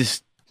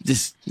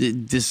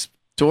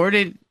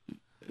distorted,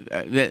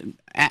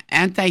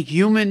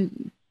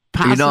 anti-human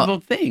possible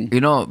thing.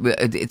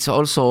 It's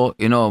also,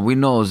 we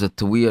know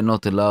that we are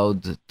not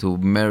allowed to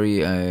marry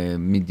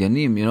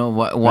Midyanim.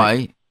 Why?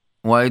 Right.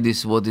 Why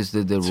this? What is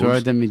the rules?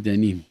 Tzorah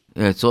Midyanim.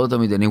 Yeah, Tzorah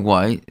Midyanim.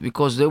 Why?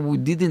 Because we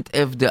didn't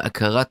have the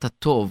Akarat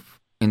HaTov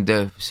in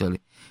their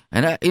facility.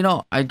 And I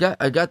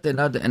got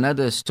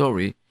another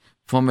story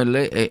from a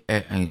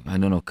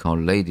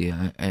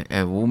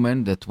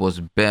woman that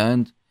was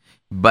banned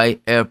by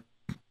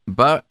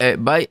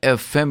her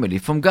family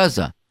from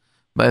Gaza,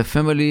 by a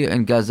family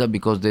in Gaza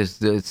because they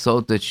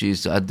thought that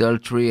she's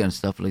adultery and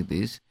stuff like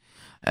this,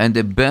 and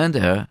they banned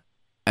her.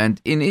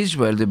 And in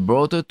Israel, they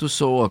brought her to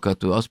Soroka,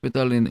 to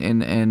hospital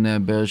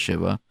in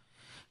Beersheba,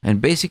 and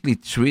basically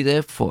treat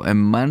her for a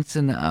month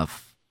and a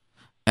half,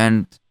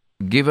 and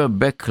give her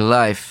back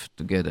life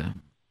together.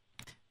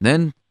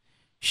 Then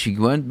She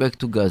went back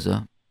to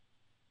Gaza,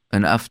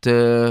 and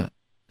after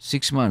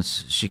 6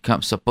 months,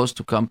 supposed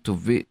to come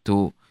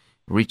to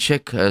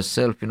recheck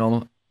herself,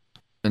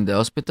 in the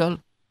hospital,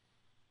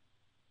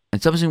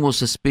 and something was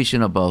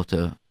suspicious about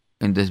her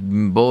in the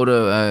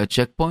border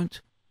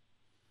checkpoint,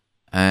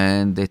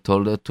 and they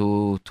told her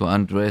to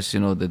undress,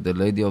 the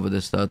lady over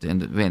the start,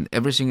 and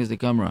everything is the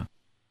camera,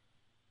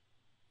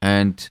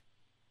 and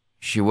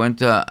she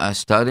went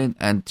studying,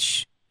 and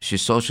she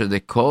saw they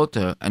caught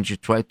her, and she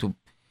tried to.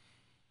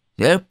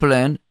 Their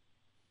plan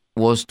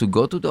was to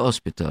go to the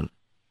hospital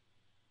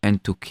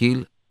and to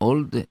kill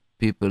all the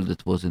people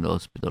that was in the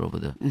hospital over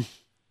there.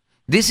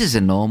 This is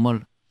a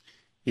normal.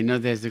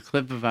 There's a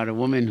clip about a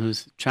woman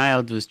whose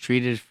child was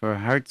treated for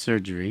heart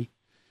surgery,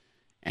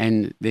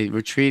 and they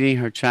were treating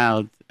her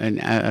child,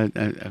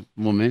 a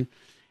woman,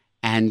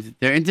 and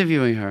they're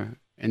interviewing her,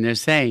 and they're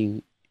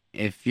saying,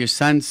 if your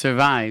son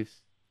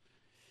survives,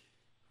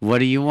 what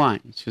do you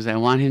want? She goes, I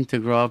want him to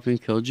grow up and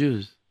kill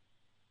Jews.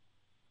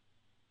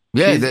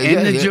 Yeah, she's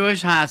in the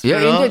Jewish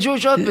hospital. Yeah, in the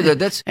Jewish hospital.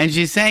 And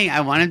she's saying,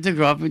 I want him to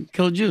grow up and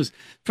kill Jews.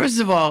 First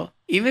of all,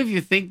 even if you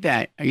think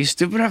that, are you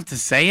stupid enough to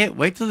say it?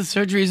 Wait till the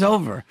surgery is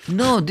over.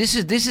 No, this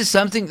is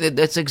something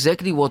that's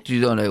exactly what you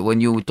don't know.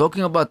 When you're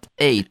talking about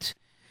hate,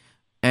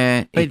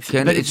 it's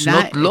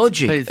not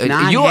logic. It's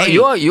not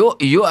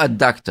you're a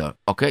doctor,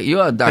 okay?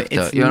 You're a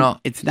doctor,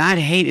 It's not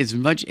hate. It's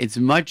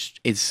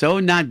so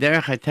not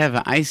derech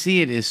hateva. I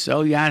see it as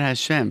so yad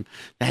Hashem.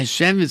 The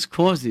Hashem is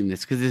causing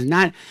this because it's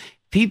not.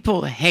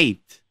 People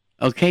hate,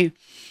 okay?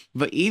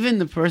 But even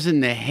the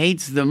person that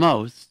hates the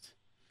most,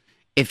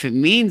 if it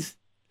means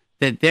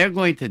that they're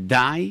going to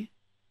die,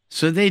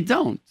 so they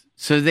don't.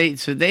 So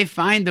they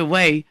find a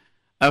way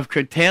of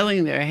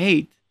curtailing their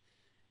hate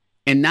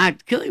and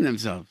not killing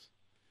themselves.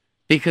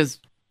 Because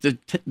the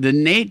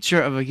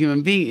nature of a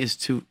human being is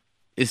to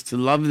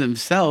love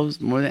themselves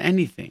more than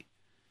anything.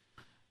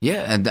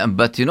 Yeah,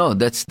 but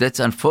that's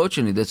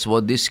unfortunate. That's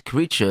what these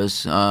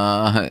creatures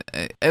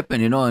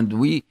happen, and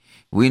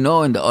we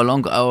know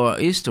along our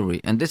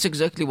history, and that's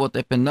exactly what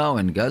happened now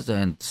in Gaza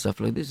and stuff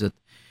like this. That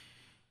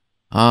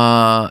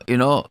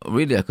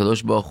really,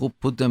 HaKadosh Baruch Hu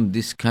put them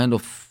this kind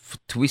of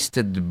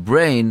twisted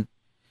brain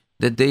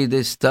that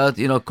they start,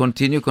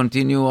 continue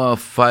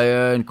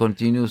fire and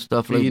continue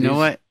stuff like this. You know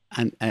what?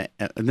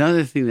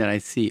 Another thing that I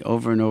see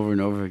over and over and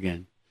over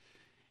again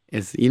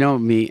is,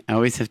 me, I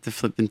always have to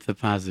flip into the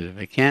positive.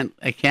 I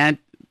can't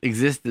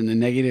exist in the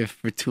negative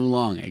for too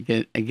long. It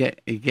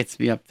gets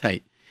me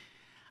uptight.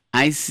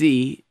 I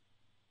see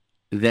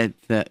that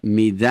the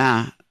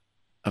midah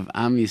of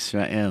Am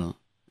Yisrael,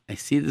 I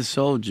see the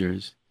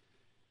soldiers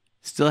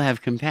still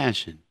have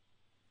compassion.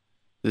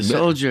 The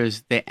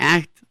soldiers, they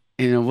act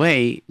in a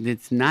way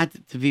that's not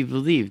to be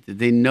believed.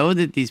 They know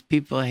that these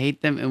people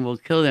hate them and will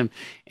kill them.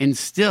 And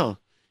still,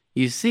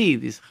 you see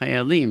these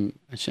chayalim,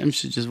 Hashem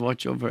should just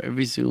watch over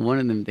every single one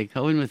of them. They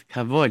go in with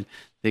kavod.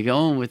 They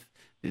go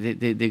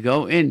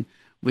in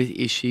with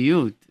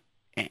ishiyut.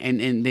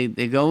 And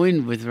they go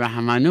in with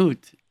rahamanut.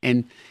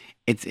 And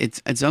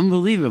it's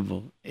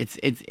unbelievable.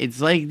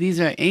 It's like these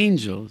are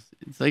angels.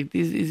 It's like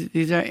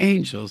these are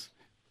angels.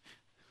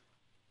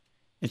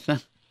 It's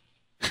not.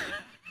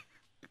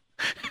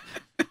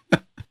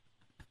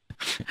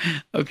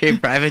 Okay,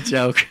 private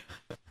joke.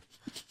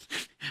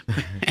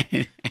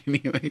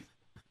 Anyways,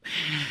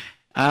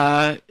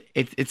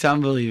 it's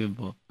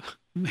unbelievable.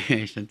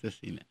 It's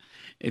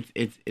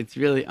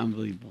really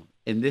unbelievable,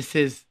 and this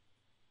is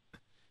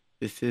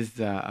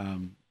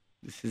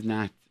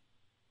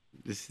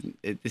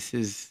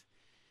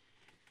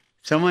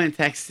someone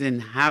texted in,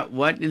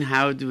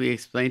 how do we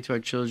explain to our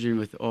children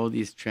with all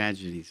these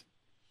tragedies?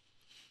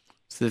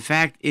 So the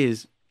fact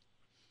is,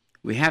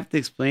 we have to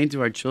explain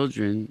to our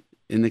children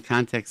in the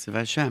context of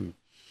Hashem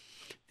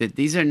that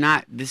these are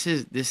not. This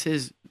is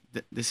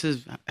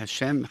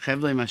Hashem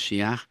Chevlei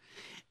Mashiach,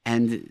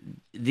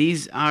 and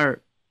these are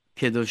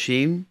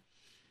kedoshim,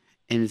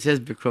 and it says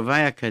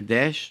B'krovai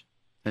Kadesh.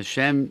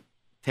 Hashem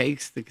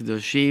takes the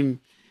kedoshim,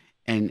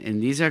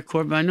 and these are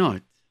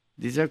korbanot.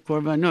 These are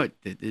korbanot.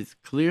 It's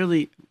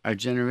clearly our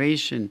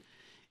generation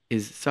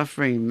is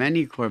suffering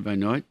many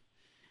korbanot,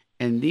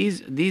 and these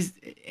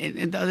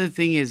and the other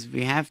thing is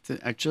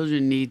our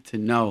children need to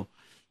know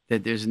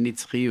that there's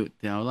nitzchiyut.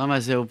 The olam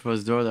hazeh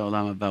u'prosdor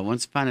le'olam haba.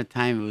 Once upon a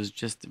time, it was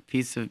just a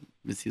piece of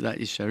Mesilat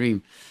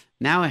Yesharim.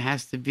 Now it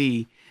has to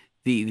be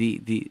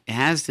it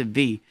has to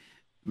be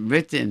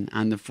written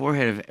on the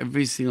forehead of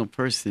every single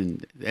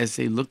person. As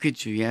they look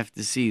at you, you have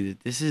to see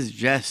that this is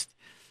just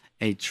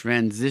a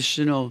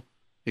transitional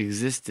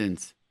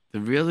existence. The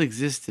real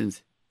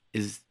existence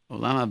is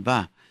olam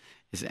haba.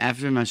 It's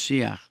after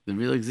Mashiach. The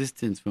real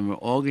existence, when we're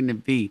all going to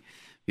be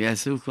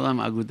v'yasu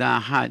kulam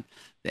agudah achat,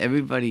 that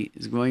everybody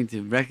is going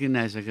to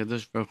recognize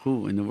HaKadosh Baruch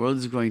Hu, and the world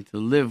is going to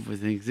live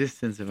with the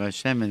existence of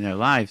Hashem in their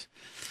lives.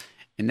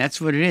 And that's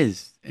what it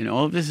is. And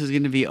all of this is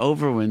going to be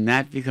over when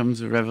that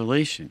becomes a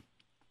revelation.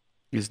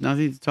 There's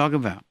nothing to talk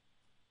about.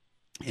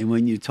 And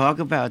when you talk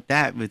about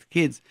that with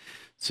kids,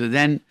 so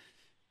then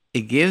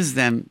it gives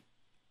them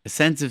a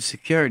sense of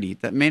security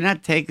that may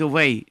not take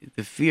away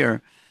the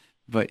fear,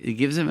 but it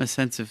gives them a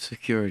sense of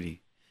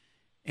security.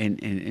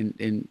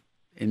 And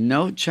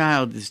no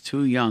child is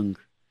too young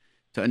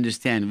to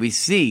understand. We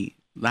see,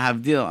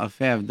 lahavdil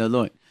afev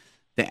dalot,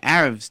 the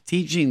Arabs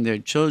teaching their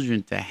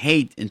children to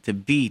hate and to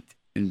beat,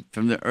 and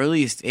from the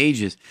earliest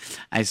ages.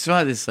 I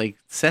saw this like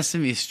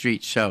Sesame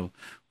Street show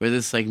where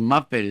this like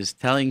Muppet is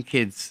telling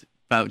kids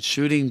about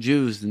shooting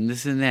Jews and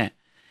this and that.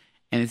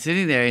 And it's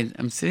sitting there, and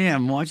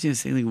I'm watching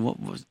this thing like,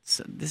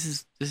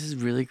 this is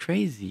really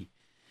crazy.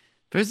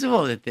 First of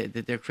all, that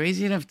they're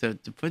crazy enough to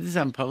put this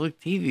on public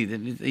TV.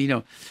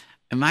 That,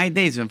 in my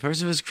days, when a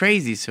person was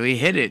crazy, so he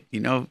hit it.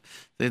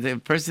 The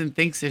person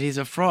thinks that he's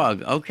a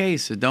frog. Okay,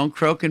 so don't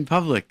croak in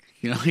public.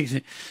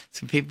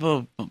 So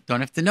people don't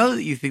have to know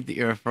that you think that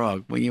you're a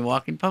frog. When you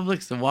walk in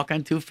public, so walk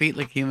on 2 feet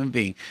like a human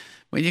being.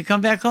 When you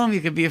come back home,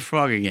 you could be a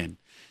frog again.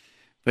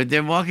 But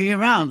they're walking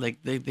around like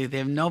they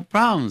have no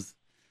problems.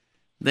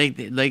 And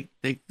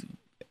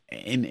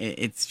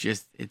it's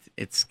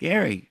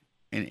scary.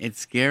 And it's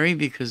scary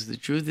because the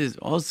truth is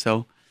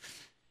also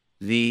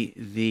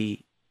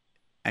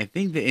I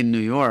think that in New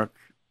York,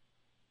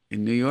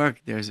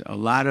 there's a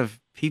lot of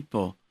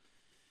people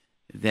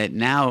that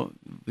now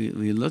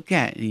we look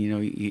at, and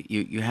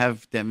you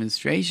have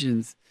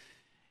demonstrations.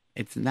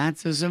 It's not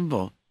so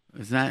simple.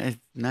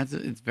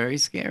 It's very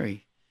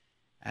scary.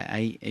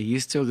 I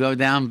used to go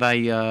down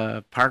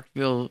by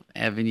Parkville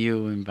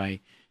Avenue and by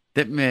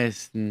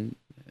Ditmas, and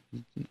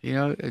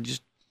it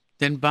just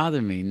didn't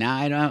bother me. Now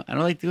I don't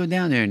like to go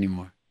down there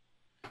anymore.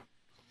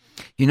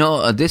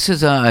 This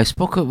is I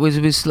spoke with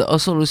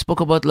also we spoke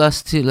about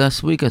last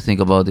week, I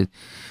think, about it.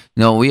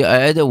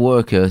 I had a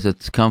worker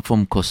that come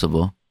from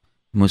Kosovo,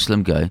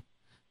 Muslim guy,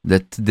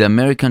 that the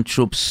American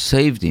troops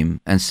saved him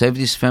and saved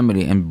his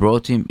family and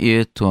brought him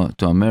here to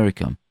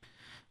America.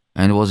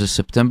 And it was a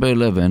September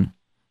 11,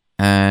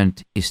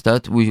 and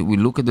we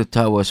look at the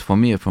towers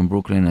from here, from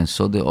Brooklyn, and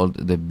saw all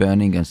the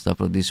burning and stuff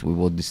like this. We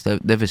were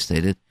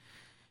devastated.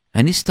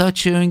 And he started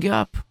cheering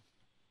up.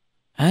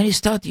 And he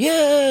started,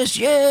 yes,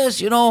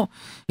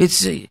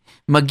 it's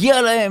Magia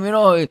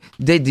lahem,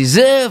 they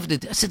deserve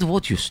it. I said,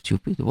 what, you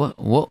stupid?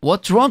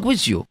 What's wrong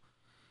with you?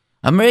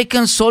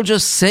 American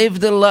soldiers gave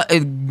their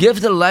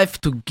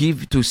life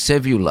to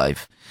save your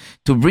life,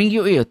 to bring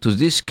you here to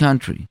this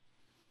country.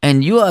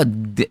 And you are,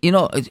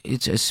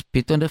 it's a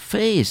spit on the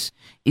face.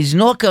 It's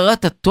no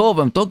akarat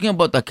tov. I'm talking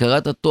about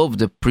akarat tov,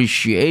 the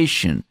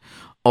appreciation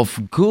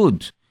of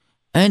good.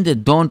 And they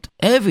don't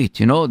have it,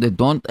 they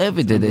don't have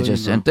it. They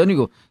just, I'm telling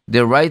you,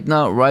 they're right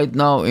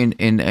now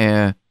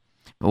in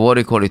what do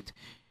you call it?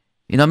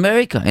 In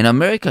America,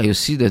 you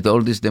see that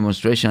all this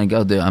demonstration, I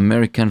got the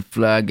American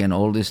flag and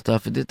all this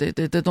stuff. They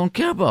don't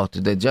care about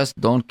it. They just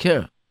don't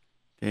care.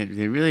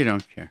 They really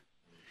don't care.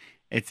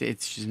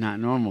 It's just not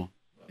normal.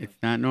 It's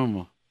not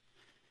normal.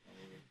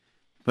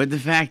 But the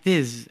fact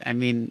is,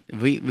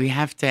 we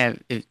have to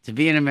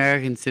be an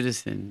American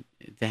citizen,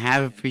 to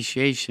have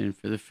appreciation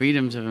for the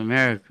freedoms of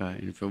America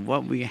and for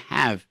what we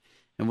have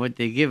and what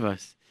they give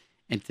us,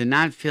 and to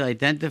not feel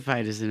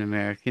identified as an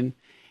American,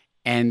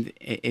 and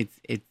it's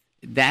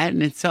that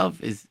in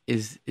itself is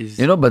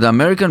but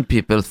American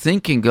people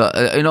thinking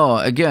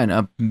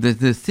again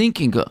the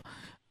thinking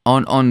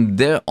on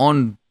their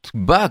own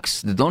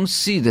backs. They don't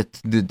see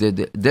that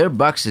their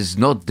backs is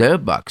not their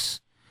backs,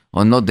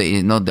 or not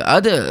the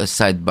other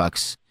side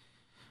backs.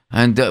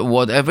 And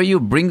whatever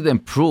you bring them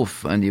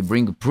proof, and you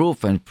bring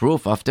proof and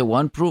proof after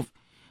one proof,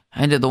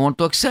 and they don't want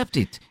to accept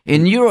it.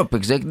 In Europe,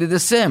 exactly the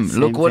same.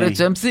 Look what the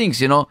same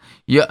things, Europe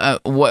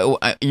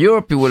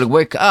will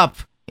wake up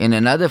in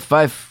another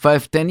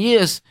 5-10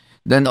 years,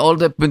 then all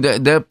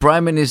their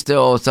prime minister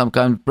or some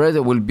kind of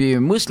president will be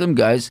Muslim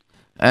guys,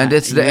 and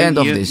that's the end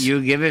of this.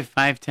 You give it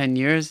 5-10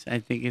 years, I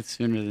think it's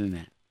sooner than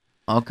that.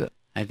 Okay.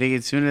 I think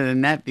it's sooner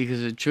than that,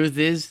 because the truth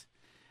is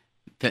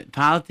that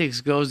politics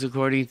goes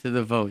according to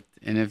the vote.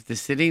 And if they're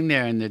sitting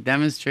there and they're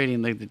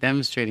demonstrating like they're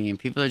demonstrating, and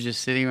people are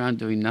just sitting around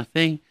doing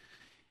nothing,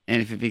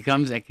 and if it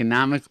becomes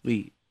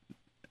economically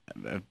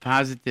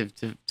positive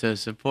to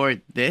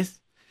support this,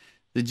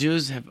 the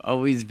Jews have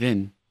always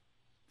been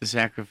the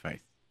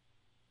sacrifice.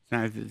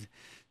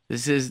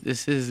 This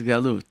is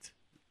galut,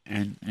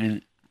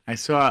 and I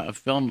saw a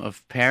film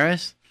of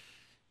Paris.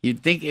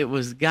 You'd think it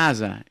was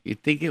Gaza.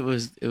 You'd think it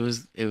was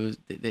they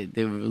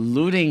were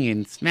looting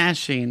and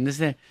smashing and this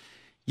and that.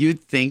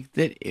 You'd think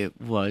that it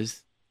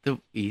was the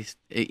East.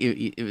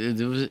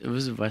 It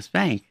was the West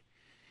Bank,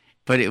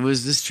 but it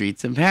was the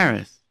streets in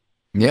Paris.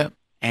 Yeah.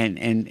 And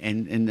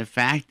the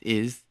fact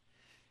is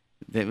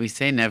that we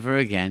say never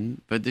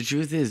again, but the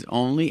truth is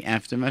only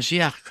after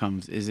Mashiach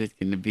comes is it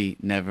going to be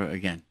never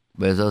again.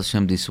 Be'ezrat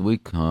Hashem this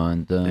week,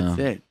 and that's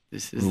it.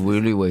 We're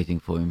really waiting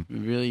for him. It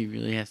really,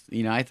 really has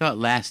to. I thought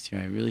last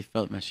year, I really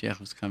felt Mashiach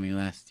was coming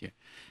last year.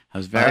 I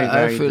was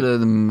I feel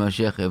that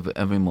Mashiach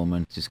every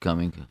moment is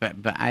coming.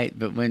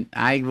 But when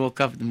I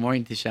woke up in the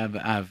morning to Tisha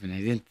B'Av,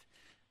 and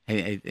I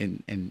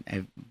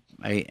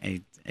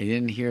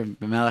didn't hear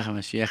Melech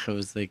HaMashiach. I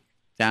was like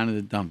down in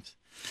the dumps.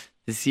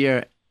 This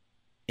year,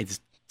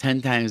 it's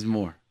 10 times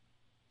more.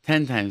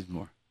 10 times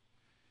more.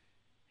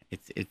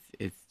 It's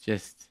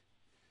just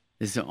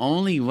It's the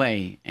only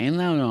way.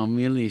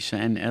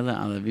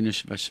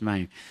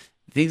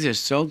 Things are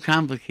so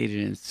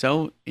complicated and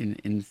so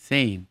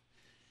insane.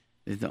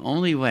 That the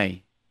only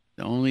way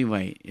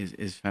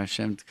is for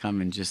Hashem to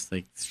come and just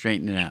like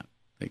straighten it out,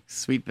 like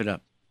sweep it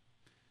up.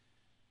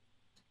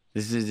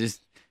 This is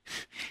just,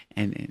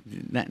 and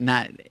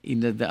not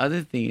the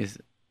other thing is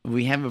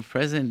we have a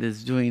president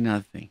that's doing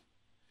nothing.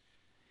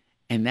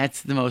 And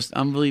that's the most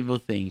unbelievable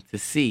thing to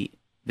see,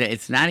 that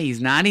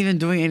he's not even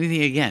doing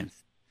anything against.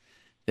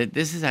 That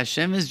this is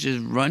Hashem is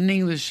just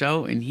running the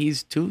show and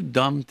he's too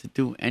dumb to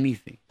do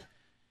anything.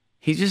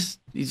 He's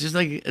just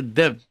like a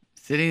dib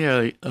sitting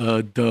there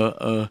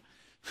like,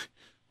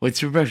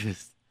 what's for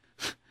breakfast?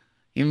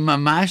 In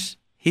Mamash,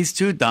 he's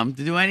too dumb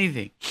to do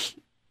anything.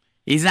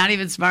 He's not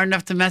even smart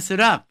enough to mess it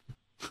up.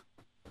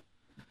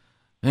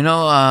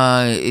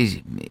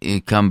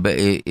 He come back,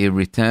 he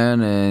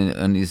returned,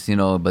 and he's,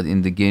 but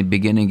in the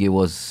beginning he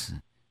was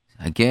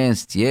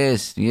against,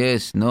 yes,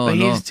 no, but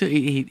no. He's too,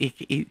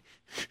 he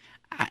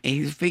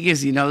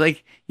figures,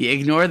 like you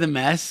ignore the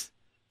mess,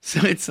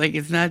 so it's like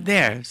it's not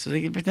there. So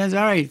he pretends,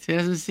 all right, he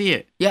doesn't see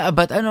it. Yeah,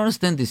 but I don't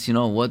understand this.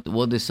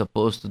 What they're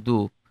supposed to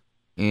do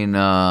in,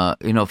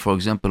 for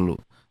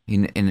example,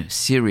 in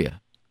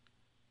Syria,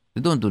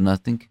 they don't do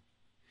nothing.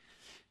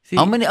 See,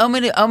 how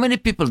many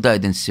people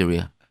died in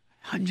Syria?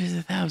 Hundreds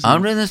of thousands.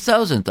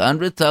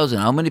 100,000.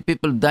 How many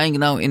people dying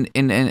now in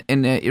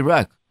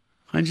Iraq?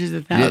 Hundreds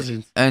of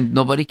thousands. Yeah, and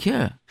nobody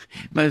care.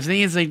 But the thing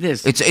is like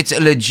this. It's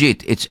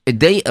legit.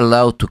 They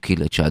allowed to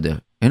kill each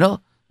other.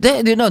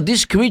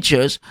 These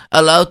creatures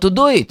allowed to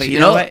do it. But you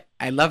know what?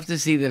 I love to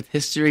see the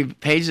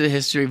page of the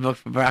history book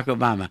for Barack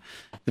Obama.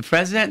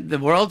 The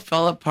world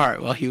fell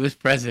apart while he was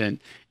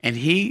president, and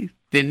he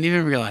didn't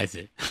even realize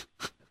it.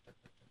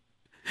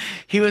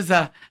 He was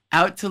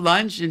out to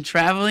lunch and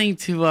traveling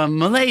to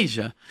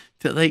Malaysia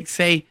to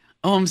say,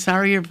 "Oh, I'm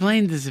sorry, your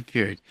plane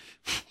disappeared."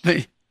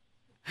 But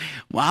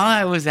while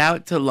I was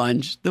out to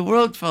lunch, the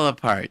world fell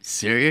apart.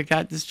 Syria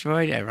got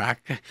destroyed. Iran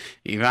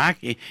got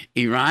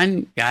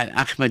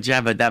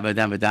Ahmadinejad,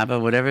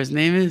 Daba, whatever his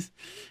name is,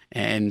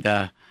 and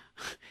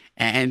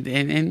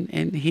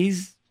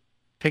he's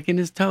picking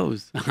his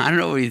toes. I don't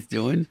know what he's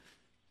doing.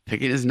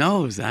 Picking his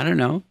nose. I don't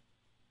know.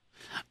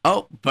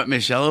 Oh, but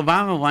Michelle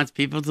Obama wants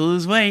people to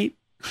lose weight.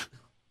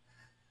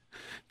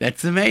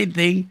 That's the main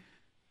thing.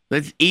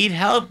 Let's eat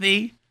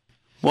healthy.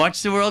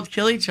 Watch the world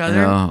kill each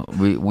other.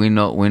 We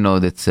know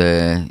that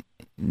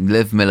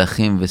Lev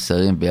Melachim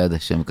v'Sarim b'yad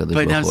Hashem Kadosh Baruch Hu.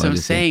 But that's what I'm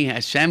saying.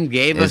 Hashem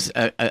gave us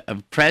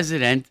a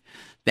president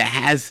that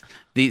has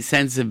the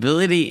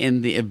sensibility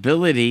and the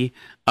ability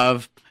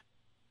of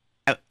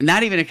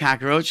not even a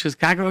cockroach, because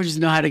cockroaches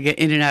know how to get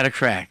in and out of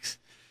cracks.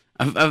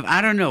 Of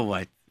I don't know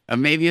what. Of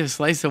maybe a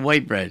slice of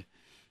white bread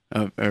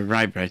or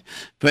rye bread.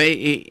 But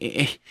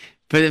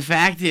the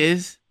fact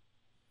is,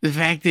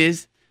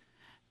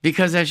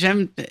 because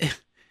Hashem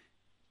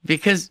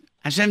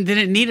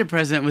didn't need a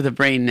president with a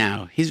brain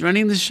now. He's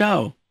running the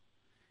show.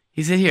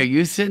 He said, here,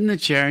 you sit in the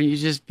chair and you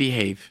just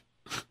behave.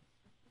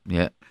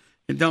 Yeah.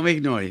 And don't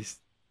make noise.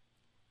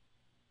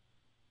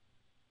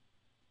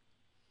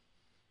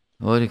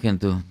 What you can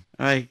do?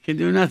 I can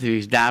do nothing.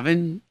 You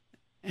daven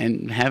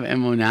and have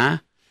emunah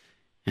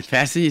and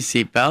fasten your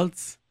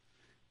seatbelts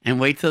and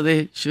wait till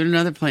they shoot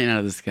another plane out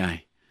of the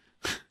sky.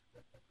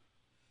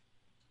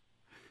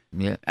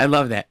 Yeah. I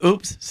love that.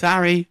 Oops,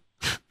 sorry.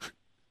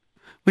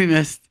 We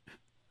missed.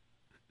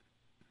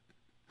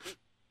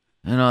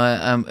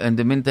 I'm in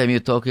the meantime you're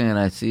talking and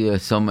I see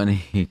so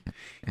many.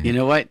 You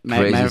know what?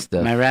 Crazy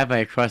stuff. My rabbi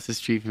across the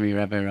street from me,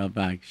 Rabbi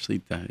Ralbag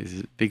Shlita,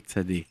 is a big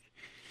tzaddik.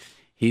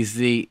 He's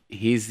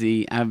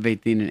the Av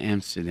Beit Din in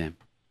Amsterdam,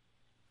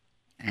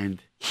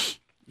 and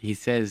he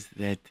says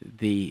that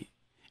in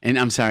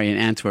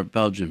Antwerp,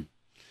 Belgium.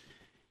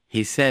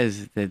 He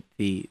says that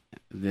the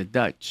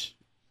Dutch,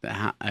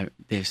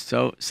 they're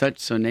such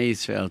sonei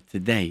Israel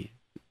today,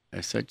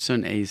 are such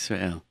sonei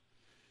Israel.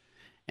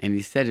 And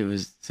he said it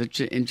was such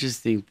an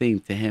interesting thing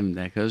to him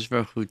that Kadosh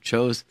Baruch Hu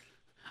chose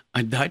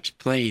a Dutch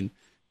plane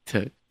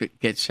to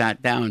get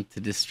shot down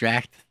to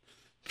distract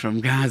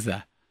from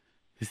Gaza.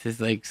 This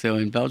is so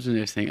in Belgium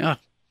they're saying, oh,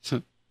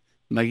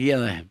 Magia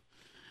Lahem.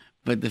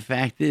 But the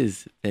fact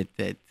is that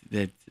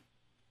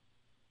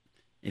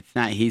it's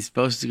not, he's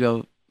supposed to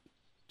go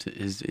to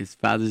his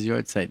father's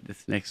yard site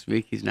this next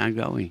week. He's not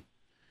going.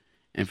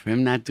 And for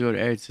him not to go to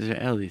Eretz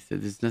Israel, he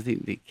said there's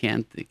nothing, they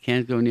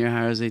can't go near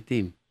Har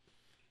HaZeitim.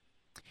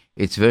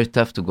 It's very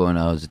tough to go on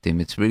Har HaZeitim.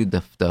 It's really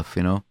tough, They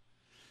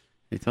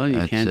told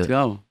him you can't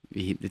go.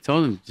 They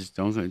told him just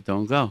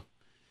don't go.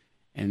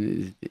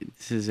 And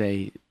this is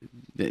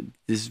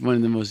one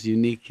of the most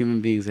unique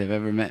human beings I've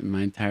ever met in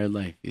my entire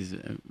life.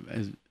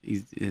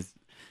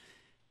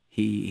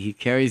 He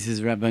carries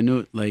his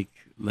rabbanut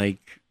like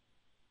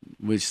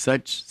with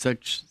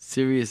such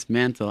serious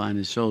mantle on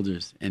his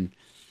shoulders, and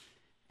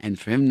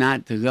for him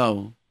not to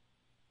go,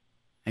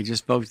 I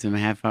just spoke to him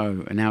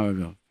an hour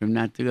ago. For him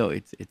not to go,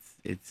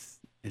 it's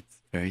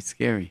very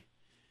scary.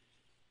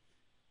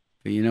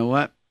 But you know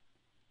what?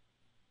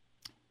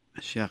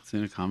 Mashiach's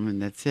gonna come,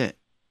 and that's it.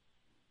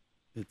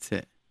 That's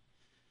it.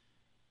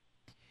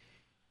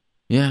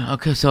 Yeah.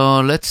 Okay.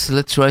 So let's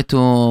try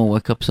to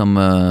wake up some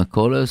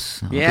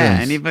callers. Yeah.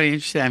 Okay. Anybody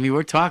interested? I mean,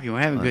 we're talking.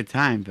 We're having a good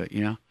time, but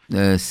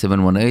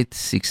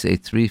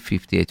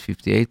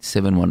 718-683-5858,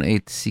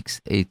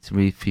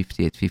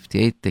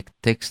 718-683-5858.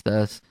 Text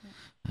us.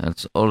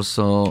 It's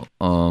also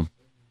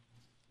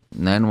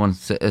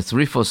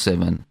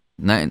 347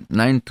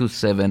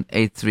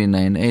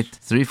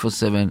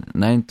 927-8398,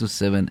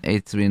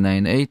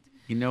 347-927-8398.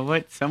 You know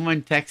what?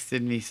 Someone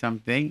texted me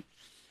something.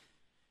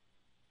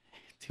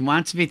 He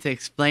wants me to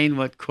explain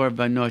what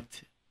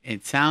korbanot.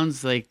 It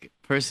sounds like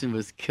a person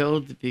was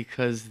killed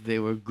because they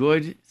were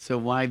good, so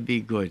why be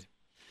good?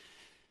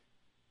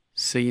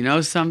 So you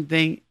know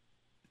something?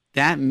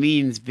 That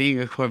means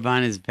being a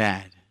korban is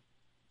bad.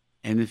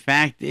 And the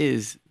fact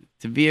is,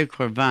 to be a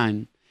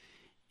korban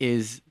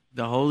is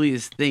the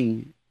holiest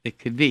thing that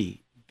could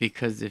be.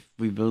 Because if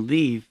we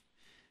believe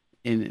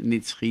in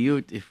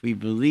nitzchiyut, if we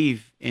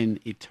believe in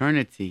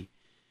eternity,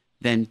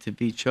 then to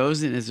be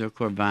chosen as a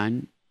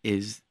korban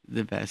is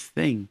the best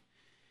thing.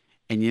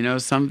 And you know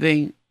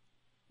something?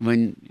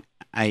 When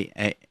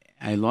I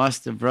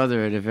lost a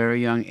brother at a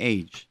very young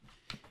age,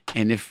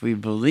 and if we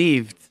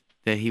believed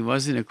that he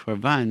wasn't a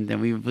korban,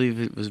 then we believe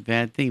it was a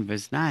bad thing. But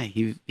it's not.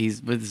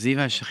 He's with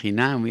Ziva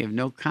Shekhinah, and we have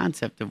no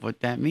concept of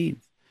what that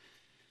means.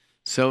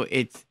 So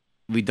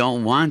we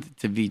don't want it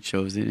to be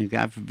chosen, and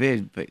God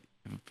forbid, but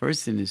if a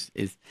person is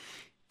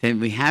then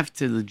we have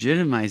to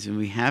legitimize and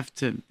we have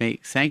to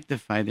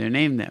sanctify their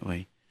name that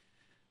way.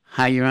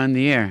 Hi, you're on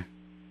the air.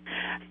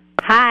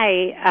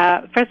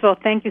 Hi. First of all,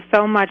 thank you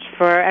so much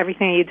for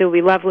everything you do.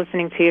 We love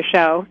listening to your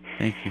show.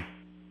 Thank you.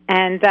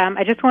 And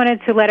I just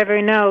wanted to let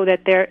everyone know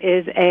that there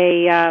is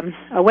a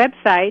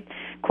website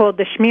called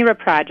the Shmira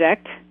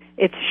Project.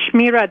 It's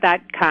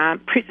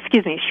shmira.com,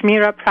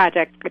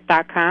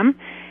 shmiraproject.com.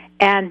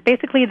 And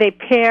basically they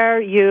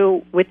pair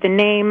you with the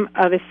name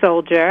of a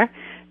soldier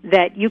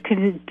that you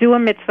can do a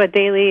mitzvah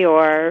daily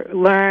or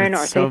learn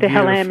or say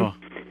Tehillim.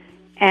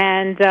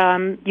 And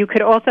you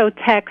could also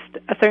text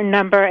a certain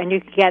number, and you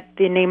could get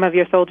the name of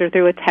your soldier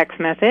through a text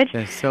message.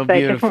 That's so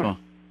beautiful.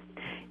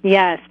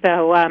 Yes.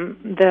 So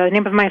the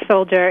name of my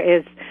soldier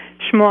is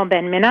Shmuel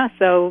Ben Minna.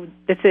 So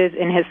this is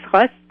in his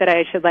chus that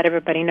I should let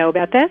everybody know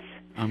about this.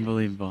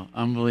 Unbelievable.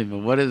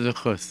 What is a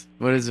chus?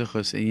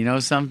 And you know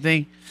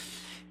something?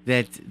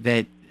 That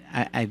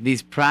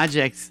these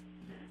projects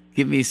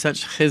give me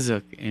such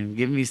chizuk and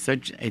give me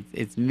such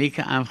it's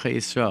Mika Amcha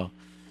Yisrael,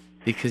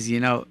 because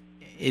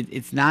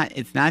it's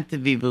not to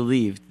be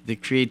believed. The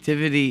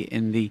creativity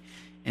and the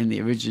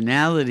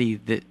originality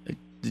that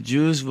the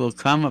Jews will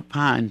come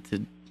upon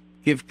to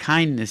give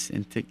kindness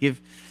and to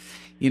give,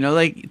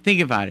 think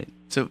about it.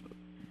 So,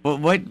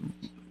 what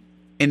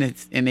in a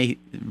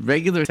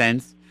regular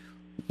sense,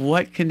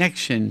 what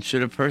connection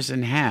should a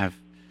person have?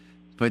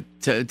 But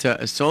to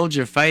a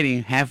soldier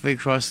fighting halfway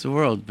across the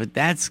world. But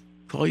that's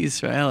Kol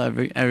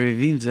Yisrael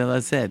Arivim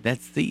Zela said.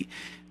 That's the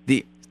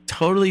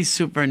totally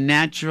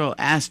supernatural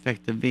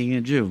aspect of being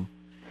a Jew.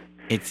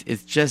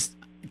 It's just,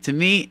 to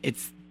me,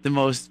 it's the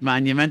most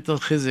monumental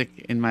chizuk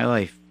in my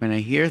life. When I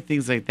hear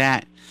things like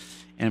that,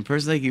 and a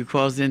person like you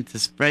calls in to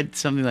spread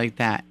something like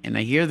that, and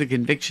I hear the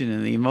conviction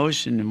and the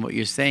emotion and what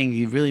you're saying,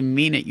 you really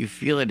mean it, you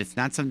feel it, it's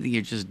not something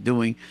you're just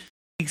doing.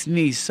 It makes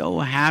me so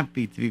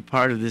happy to be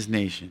part of this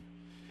nation.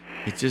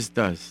 It just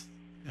does.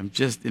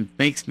 It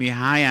makes me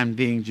high on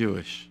being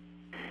Jewish.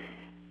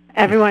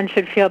 Everyone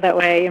should feel that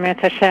way, Emet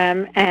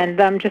Hashem.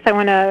 And I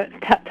want to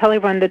tell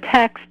everyone the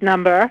text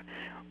number,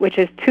 which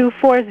is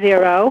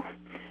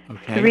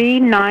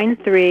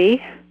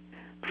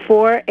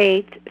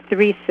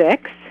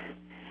 240-393-4836.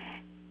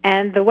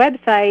 And the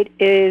website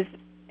is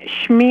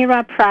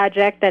Shmira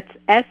Project, that's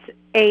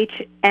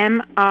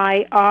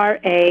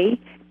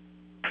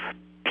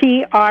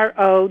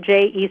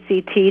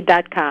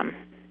SHMIRAPROJECT.com.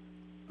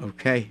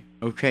 Okay.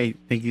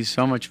 Thank you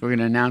so much. We're going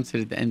to announce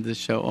it at the end of the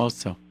show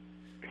also.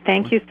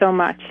 Thank you so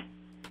much.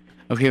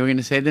 Okay, we're going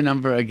to say the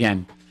number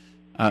again.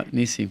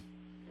 Nisim.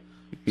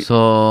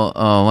 So,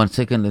 1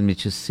 second, let me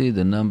just see.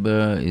 The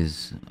number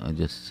is,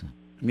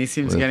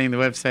 Nisim's getting the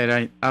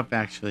website up,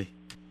 actually.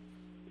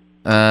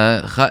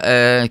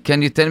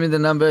 Can you tell me the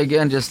number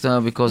again, just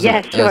because...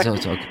 Yes, sure.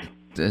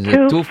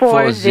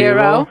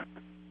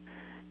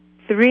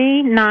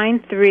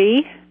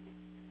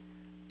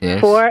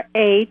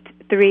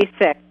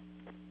 240-393-4836.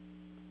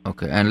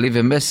 Okay, and leave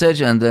a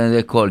message, and then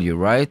they call you,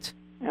 right?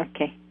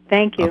 Okay,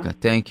 thank you. Okay,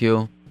 thank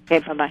you. Okay,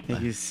 bye-bye.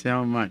 Thank you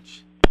so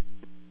much.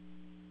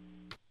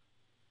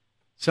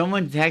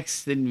 Someone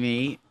texted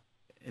me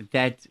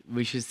that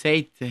we should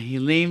say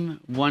Tehillim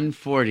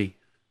 140.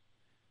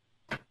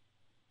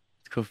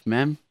 Kuf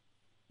Mem.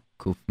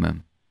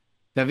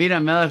 David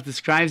HaMelech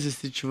describes the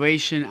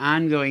situation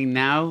ongoing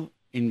now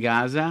in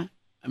Gaza.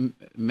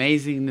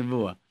 Amazing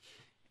nevuah.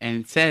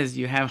 And it says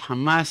you have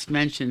Hamas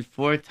mentioned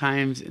 4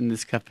 times in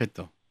this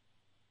kapitel.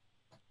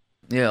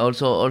 Yeah.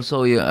 Also,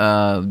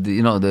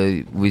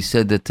 we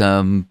said that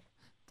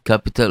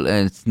capital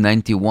it's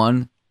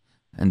 91,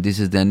 and this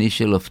is the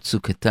initial of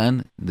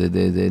Tzukatan,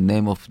 the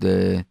name of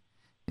the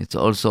It's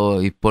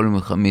also ייפול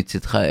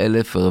מצדך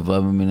אלף ורבע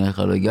ממניך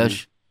לא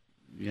ייגש.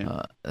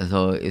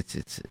 So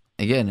it's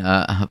again,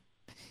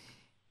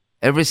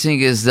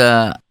 everything is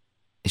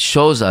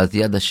shows us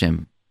Yad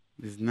Hashem.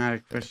 There's not a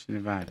question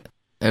about it.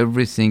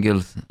 Every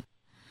single.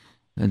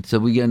 And so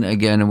we thank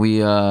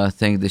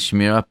the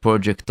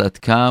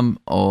ShmiraProject.com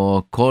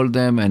or call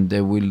them and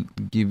they will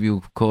give you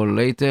a call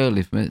later.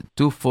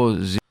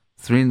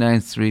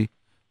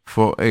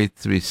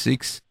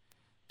 240-393-4836.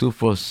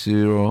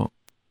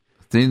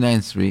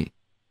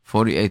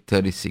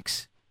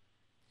 240-393-4836.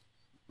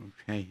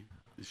 Okay.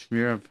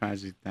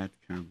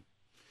 ShmiraProject.com.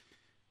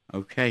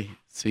 Okay.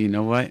 So you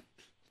know what?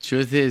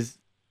 Truth is,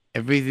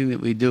 everything that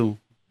we do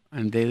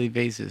on a daily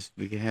basis,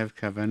 we can have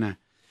kavanah.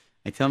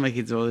 I tell my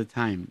kids all the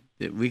time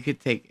that we could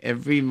take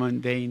every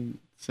mundane,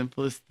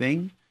 simplest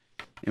thing,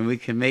 and we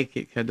can make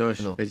it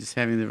kadosh by just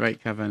having the right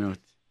kavanot.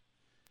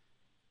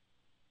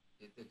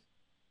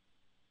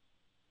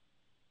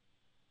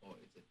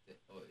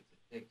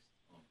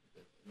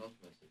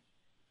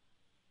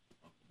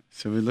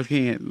 So we're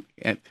looking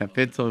at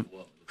Kapitel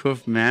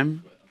Kuf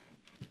Mem.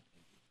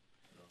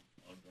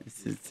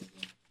 This is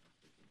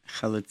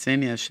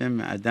Chalatzeni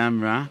Hashem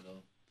Adam Ra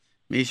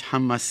Mish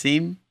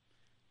Hamasim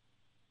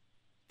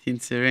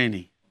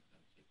Tinsereni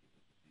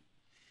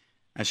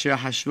Asher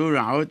Hashvu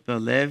Ra'ot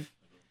Balev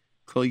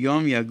Kol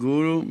Yom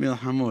Yaguru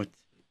Milhamot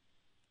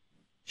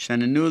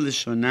Shananu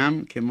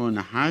Lishonam Kemo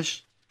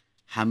Nahash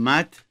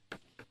Hamat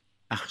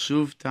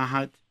Achshuv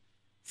Tahat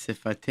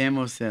Sefatem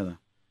Osela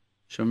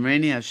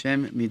Shomreni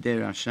Hashem Midei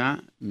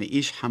Rasha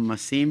Meish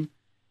Hamasim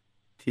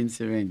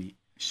Tinsereni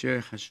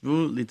Asher Hashvu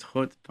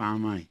Lidchot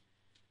Pa'amai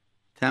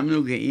Tamnu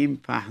Ge'im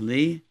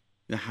Pahli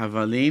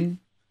V'Havalim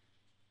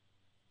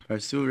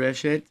Parsu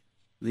Reshet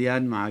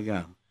Liad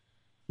Ma'agal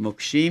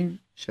Mokshim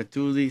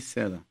Shatuli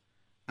Sela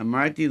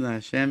Amarti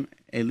LaHashem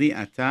Eli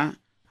Ata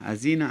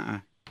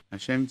Azina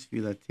Hashem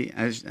Tfilati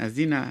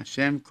Azina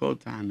Hashem Kol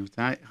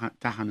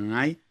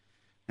Tahanunai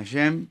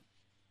Hashem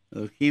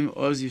Elokim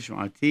Oz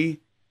Yishuati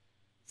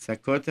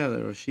Sakota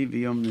L'Roshi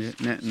V'Yom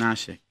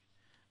Nashek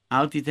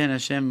Al Titen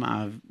Hashem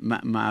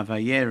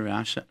Ma'avayer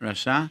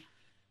Rasha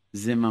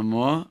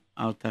Zemamo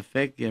Al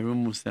Tafek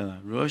Yerum Musela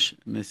Rosh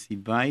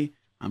Mesibai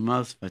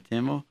Amal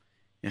Sfatemo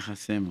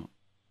Yechasemo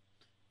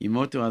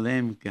Yimotu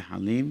Aleim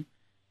Kehalim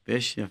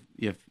Besh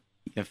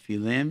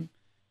Yafilem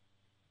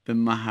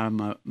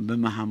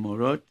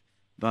B'Mahamorot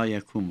Bal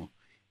Yakumo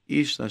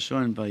Ish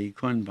Lashon Bal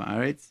Yikon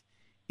Ba'aretz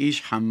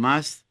Ish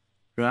Hamas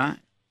Ra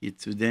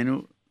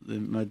Yitzudenu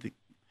L'Mad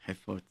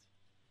Hefot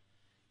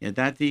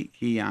Yadati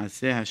Ki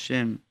Ya'aseh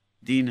Hashem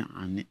Din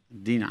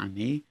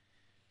Ani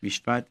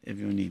Mishpat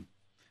Evyonim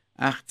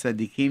Ach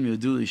Tzadikim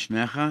Yodu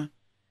Lishmecha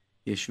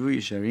Yeshvu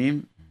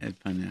Yesharim El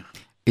Panecha.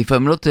 If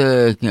I'm not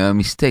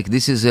mistaken,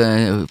 this is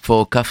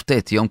for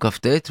Kaftet, Yom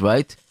Kaftet,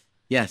 right?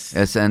 Yes.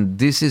 Yes, and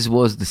this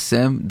was the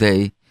same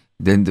day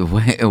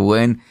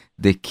when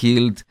they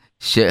killed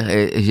Sheikh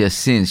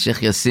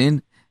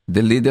Yassin,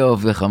 the leader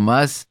of the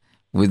Hamas,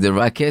 with the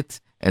rocket,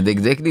 and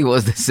exactly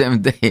was the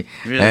same day.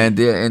 Really? And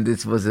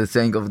this was the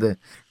saying of the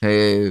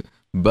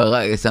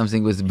Barak,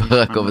 something with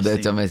Barak over there.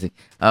 It's amazing.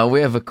 We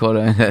have a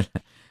caller.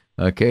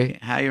 Okay.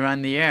 How you're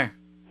on the air?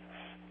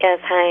 Yes,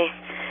 hi.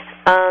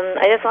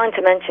 I just wanted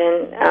to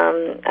mention,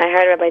 I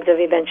heard Rabbi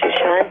Dovi Ben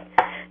Shushan.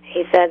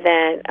 He said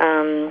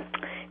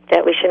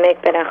that we should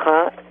make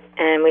berachot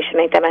and we should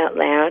make them out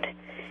loud.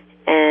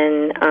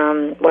 And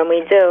when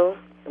we do,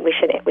 we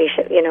should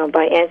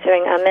by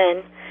answering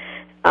Amen.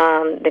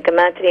 The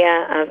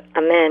gematria of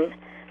Amen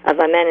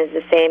is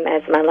the same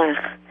as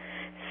Malach.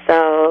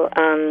 So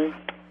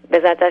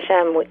B'ezrat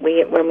Hashem,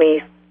 when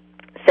we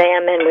say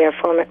Amen, we are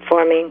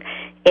forming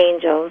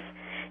angels.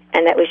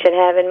 And that we should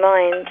have in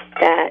mind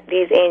that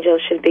these angels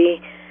should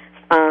be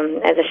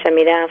as a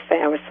shemirah for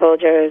our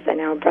soldiers and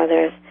our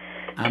brothers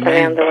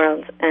around the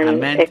world. And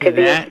Amen it could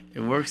to that.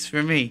 It works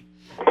for me.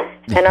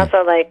 And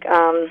also, like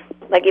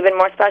even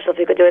more special, if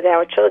we could do it with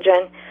our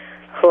children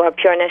who are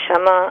pure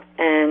neshama,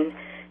 and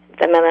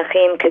the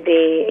melachim could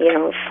be,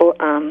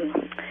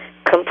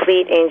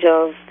 complete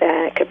angels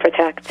that could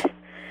protect. Us.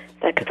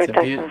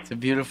 It's a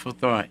beautiful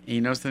thought.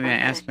 You know something? I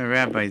asked my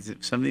rabbi, is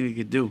it something we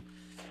could do?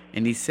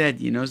 And he said,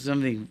 you know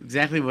something,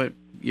 exactly what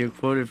you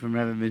quoted from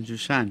Rabbi Ben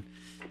Shushan.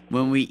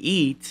 When we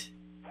eat,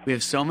 we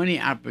have so many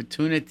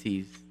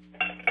opportunities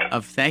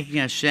of thanking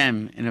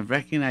Hashem and of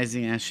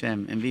recognizing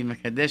Hashem and being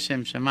Mekadesh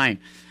Shem Shamayim.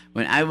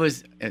 When I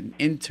was an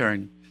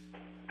intern,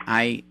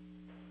 I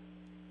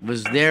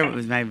was there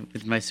with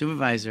my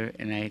supervisor,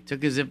 and I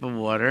took a sip of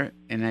water,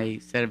 and I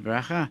said a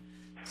bracha.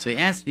 So he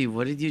asked me,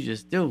 what did you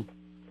just do?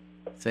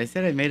 So I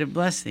said, I made a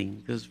blessing.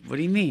 He goes, what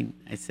do you mean?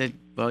 I said,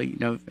 well,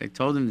 I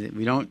told him that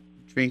we don't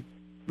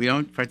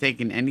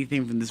partake in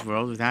anything from this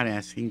world without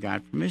asking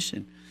God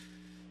permission.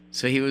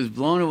 So he was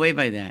blown away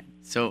by that.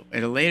 So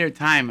at a later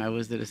time, I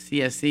was at a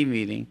CSC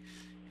meeting,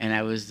 and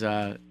I was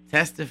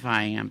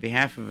testifying on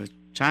behalf of a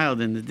child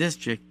in the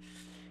district.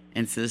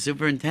 And so the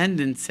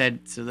superintendent said,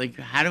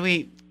 how do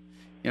we,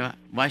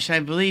 why should I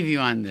believe you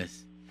on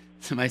this?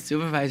 So my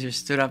supervisor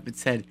stood up and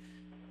said,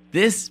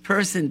 This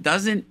person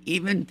doesn't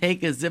even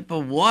take a sip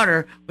of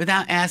water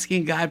without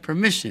asking God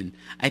permission.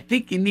 I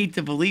think you need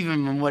to believe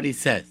him in what he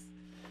says.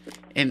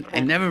 And I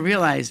never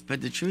realized,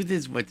 but the truth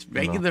is what's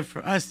regular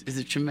for us is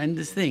a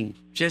tremendous thing.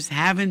 Just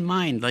have in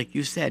mind, like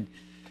you said,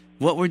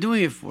 what we're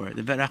doing it for.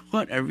 The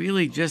berachot are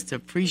really just to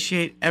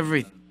appreciate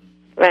everything.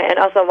 Right, and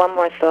also one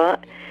more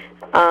thought,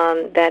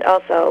 that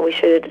also we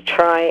should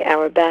try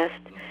our best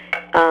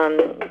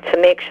to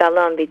make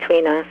shalom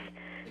between us,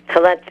 to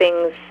let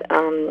things,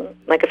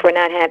 like if we're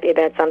not happy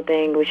about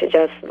something, we should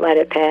just let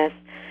it pass.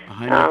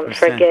 100%.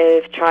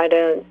 Forgive, try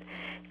to,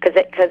 because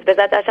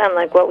B'ezrat Hashem,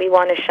 like what we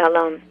want is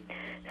shalom.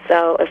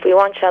 So if we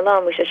want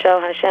shalom, we should show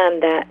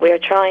Hashem that we are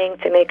trying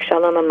to make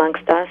shalom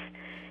amongst us,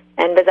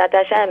 and B'ezrat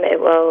Hashem, it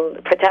will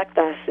protect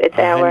us. It's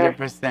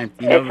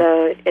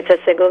 100%. It's a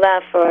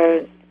segula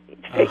for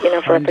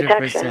for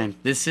protection.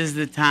 This is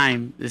the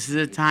time. This is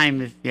the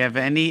time. If you have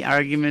any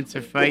arguments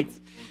or fights,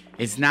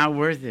 it's not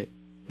worth it.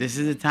 This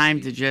is the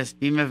time to just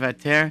be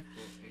mevater,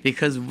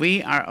 because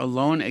we are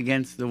alone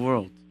against the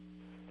world.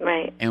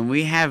 Right. And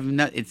we have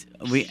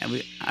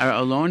we are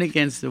alone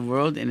against the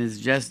world, and it's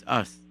just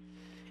us.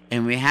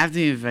 And we have to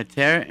be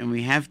mevater, and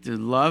we have to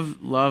love,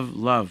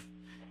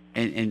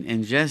 and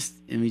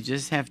we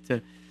just have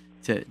to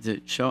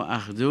show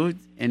achdut,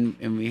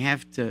 and we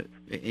have to,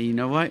 you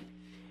know what?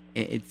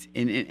 It's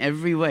in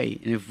every way,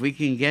 and if we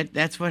can get,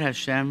 that's what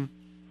Hashem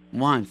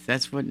wants.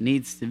 That's what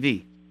needs to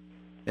be.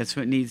 That's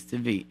what needs to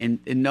be. And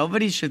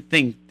nobody should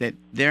think that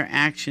their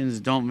actions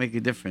don't make a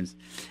difference.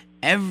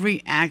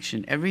 Every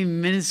action, every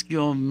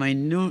minuscule,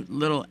 minute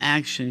little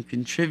action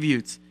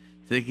contributes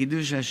to the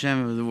Kiddush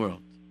Hashem of the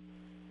world.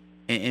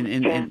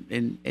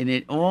 And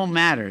it all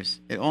matters.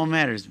 It all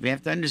matters. We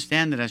have to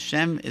understand that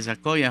Hashem is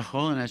Hakol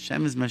Yachol, and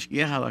Hashem is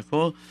Mashgiach al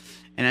Hakol,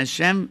 and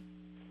Hashem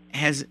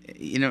has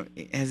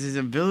his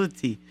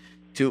ability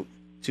to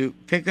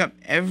pick up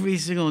every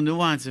single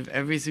nuance of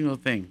every single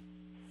thing.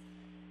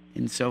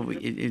 And so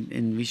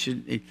we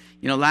should,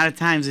 a lot of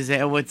times they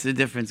say, oh, what's the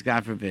difference?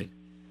 God forbid.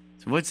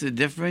 So what's the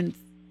difference?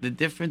 The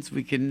difference,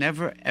 we can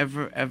never,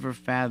 ever, ever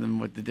fathom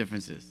what the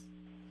difference is.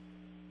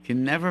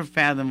 Can never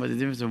fathom what the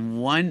difference of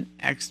one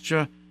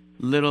extra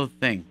little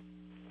thing.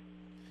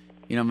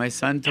 My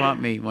son taught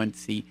me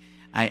once.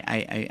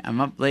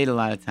 I'm up late a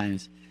lot of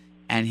times,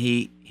 and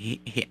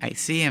I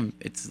see him.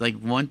 It's like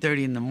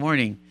 1:30 in the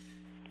morning,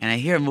 and I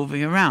hear him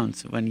moving around.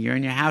 So when you're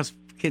in your house,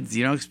 kids,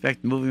 you don't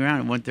expect moving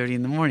around at 1:30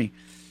 in the morning.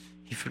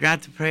 He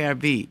forgot to pray our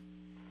beat,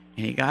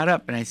 and he got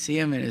up, and I see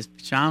him in his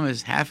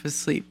pajamas, half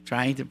asleep,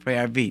 trying to pray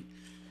our beat.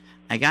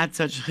 I got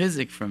such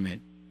chizik from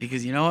it,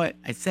 because you know what?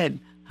 I said,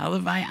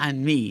 halavai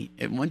on me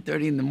at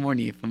 1:30 in the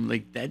morning. If I'm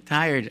like dead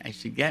tired, I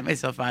should get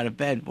myself out of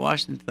bed,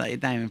 wash until I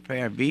time, and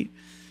pray our beat.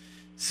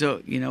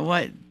 So you know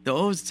what?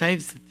 Those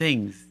types of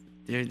things,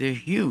 they're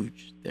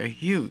huge. They're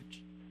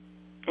huge.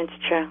 It's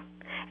true.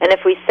 And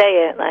if we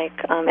say it, like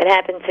it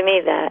happened to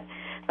me that,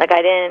 like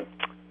I don't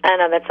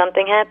know, that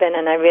something happened,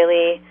 and I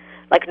really,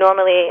 like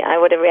normally I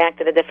would have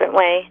reacted a different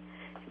way,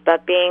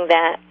 but being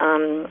that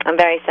I'm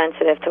very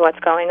sensitive to what's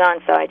going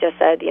on, so I just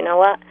said, you know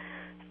what?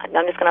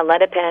 I'm just going to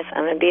let it pass.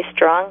 I'm going to be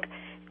strong.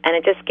 And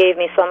it just gave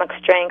me so much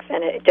strength,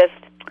 and it just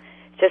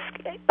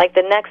like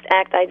the next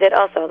act I did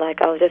also,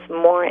 like I was just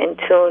more in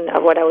tune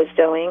of what I was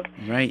doing.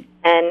 Right.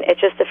 And it's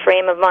just a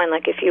frame of mind.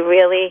 Like if you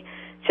really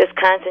just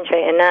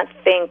concentrate and not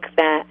think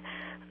that,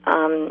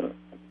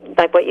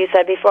 like what you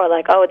said before,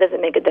 like, oh, it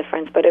doesn't make a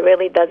difference, but it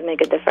really does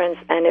make a difference,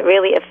 and it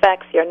really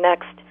affects your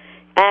next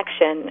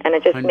action, and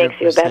it just 100%.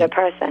 Makes you a better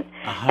person.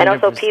 100%. And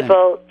also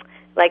people,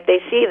 like they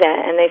see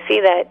that, and they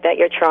see that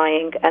you're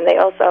trying, and they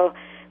also,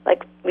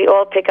 like, we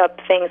all pick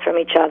up things from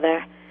each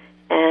other,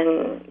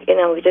 and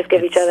we just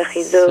give each other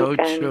chizuk. So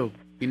true.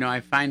 I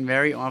find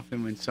very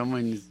often when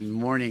someone is in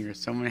mourning or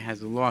someone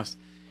has a loss,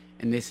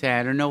 and they say,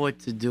 I don't know what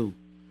to do.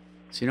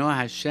 So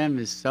Hashem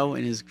is so,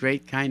 in His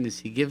great kindness,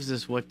 He gives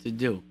us what to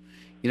do.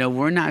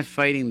 We're not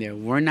fighting there.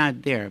 We're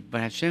not there.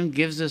 But Hashem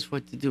gives us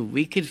what to do.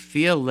 We could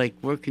feel like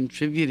we're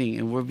contributing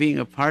and we're being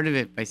a part of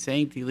it by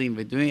saying Tehillim,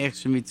 by doing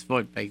extra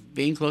mitzvot, by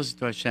being closer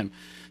to Hashem.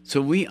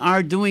 So we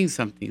are doing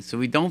something. So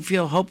we don't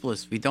feel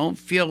hopeless. We don't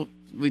feel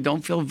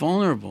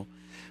vulnerable.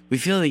 We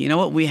feel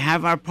that, we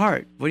have our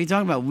part. What are you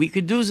talking about? We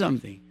could do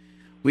something.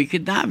 We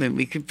could daven.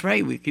 We could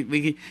pray. We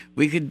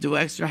could do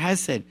extra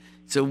hesed.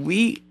 So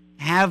we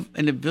have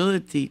an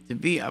ability to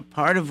be a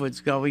part of what's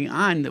going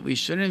on, that we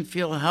shouldn't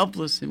feel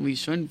helpless and we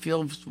shouldn't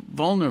feel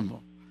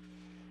vulnerable.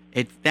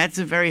 That's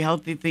a very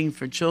healthy thing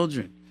for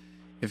children.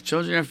 If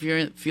children are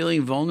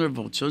feeling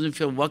vulnerable, children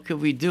feel, what could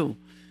we do?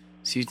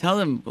 So you tell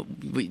them,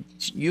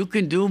 you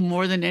can do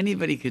more than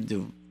anybody could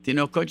do.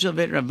 Kochel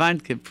Bet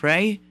Rabban could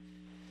pray.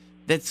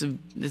 That's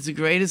the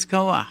greatest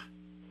koach.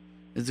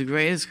 It's the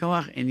greatest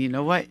koach. And you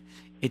know what?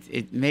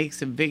 It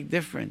makes a big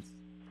difference.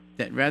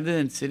 That rather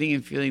than sitting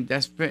and feeling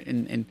desperate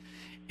and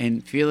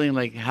feeling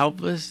like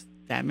helpless,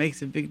 that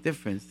makes a big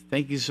difference.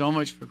 Thank you so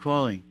much for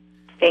calling.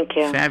 Thank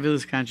you.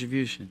 Fabulous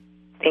contribution.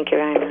 Thank you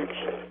very much.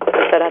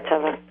 B'ezrat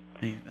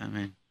Hashem.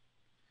 Amen.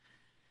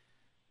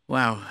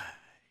 Wow.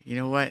 You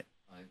know what?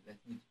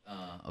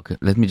 Okay,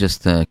 let me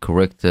just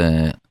correct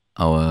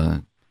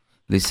our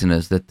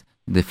listeners that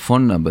the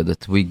phone number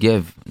that we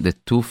gave, the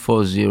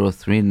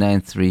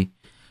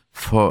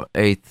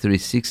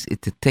 240-393-4836,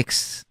 it's a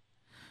text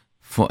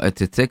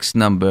at a text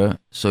number.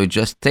 So you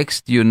just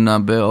text your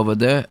number over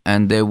there,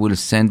 and they will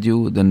send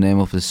you the name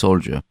of the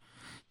soldier.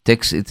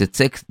 It's a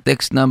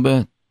text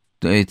number.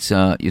 It's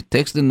you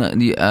text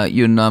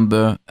your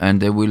number,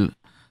 and they will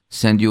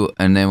send you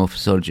a name of a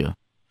soldier.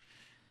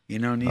 You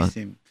know,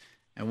 Nisim,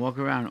 I walk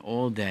around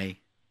all day,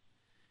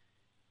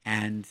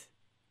 and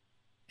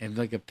it's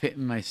like a pit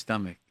in my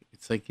stomach.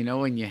 It's like, you know,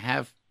 when you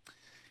have,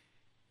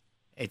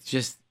 it's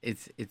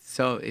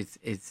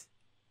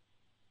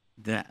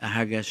the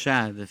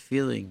hagasha, the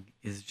feeling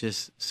is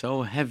just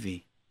so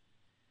heavy.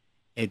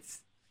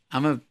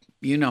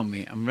 You know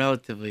me, I'm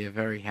relatively a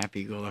very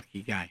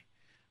happy-go-lucky guy.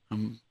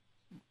 I'm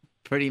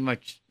pretty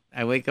much,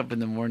 I wake up in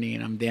the morning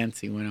and I'm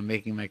dancing when I'm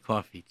making my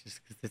coffee, just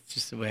because that's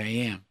just the way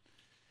I am.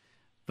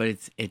 But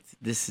it's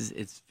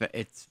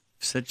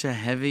such a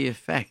heavy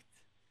effect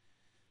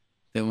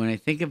that when I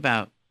think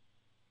about,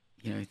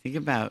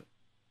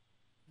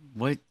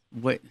 what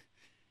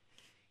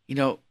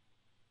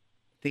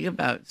think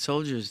about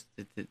soldiers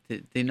that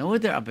they know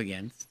what they're up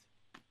against,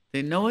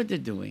 they know what they're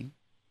doing,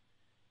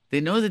 they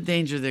know the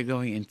danger they're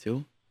going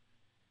into.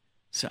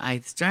 So I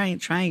try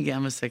and get,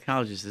 I'm a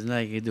psychologist, isn't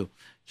that what I do?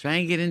 Try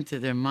and get into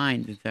their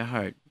mind, into their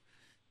heart,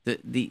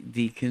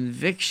 the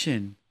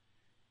conviction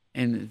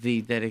and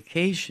the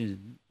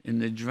dedication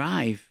and the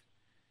drive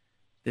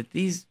that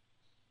these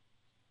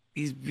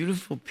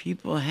beautiful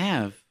people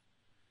have,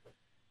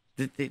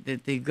 that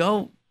they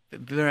go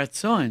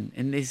b'ratzon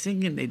and they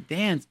sing and they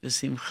dance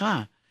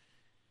b'simcha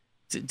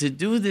to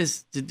do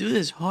this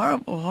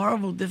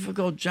horrible,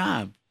 difficult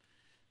job.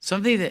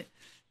 Something that,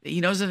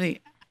 something,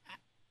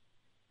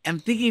 I'm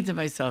thinking to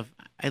myself,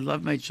 I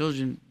love my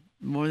children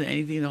more than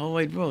anything in the whole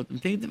wide world. I'm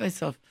thinking to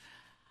myself,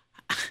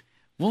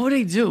 what would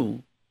I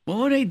do? What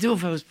would I do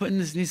if I was put in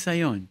this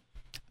nisayon?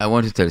 I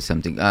want to tell you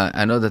something.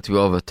 I know that we're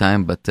over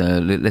time, but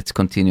let's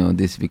continue on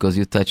this because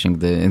you're touching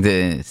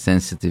the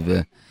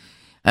sensitive.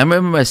 I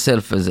remember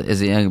myself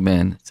as a young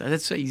man. So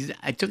that's what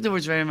I took the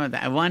words right out.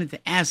 I wanted to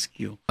ask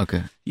you.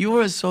 Okay. You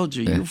were a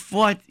soldier. Yeah. You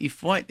fought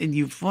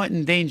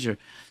in danger.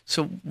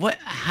 So where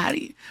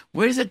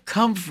does it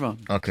come from?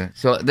 Okay.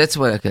 So that's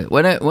what. Okay.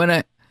 When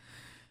I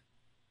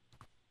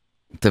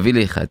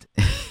תביא אחד.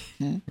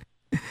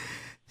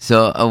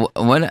 So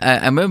when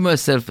I remember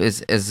myself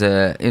as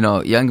a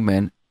young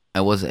man, I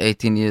was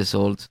 18 years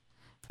old.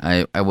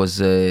 I was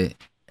in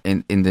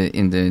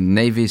the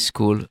Navy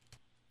school,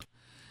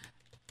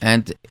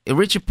 and it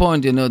reached a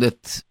point,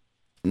 that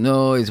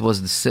it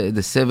was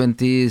the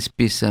 70s,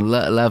 peace and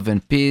love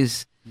and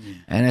peace,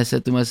 and I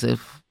said to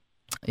myself,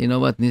 you know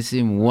what,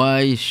 Nisim,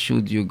 why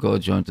should you go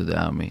join to the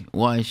army?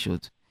 Why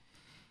should?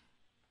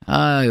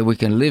 We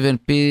can live in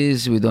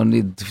peace. We don't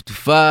need to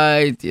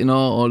fight.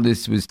 All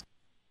this with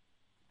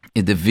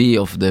the V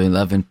of the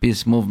love and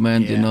peace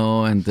movement, and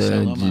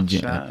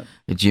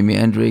Jimi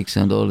Hendrix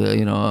and all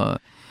the,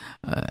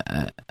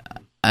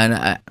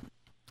 and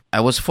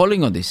I was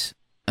falling on this,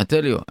 I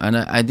tell you, and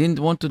I didn't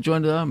want to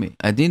join the army.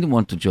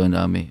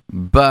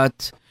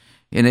 But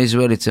in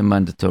Israel it's a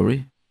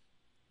mandatory.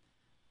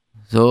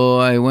 So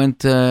I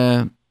went,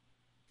 I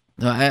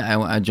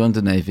joined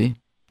the Navy,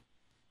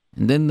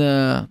 and then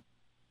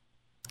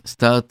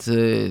start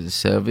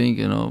serving,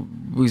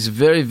 with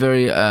very,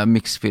 very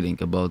mixed feeling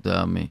about the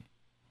army.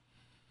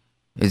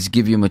 It's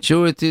give you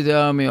maturity, the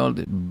army,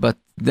 but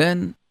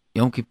then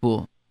Yom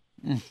Kippur,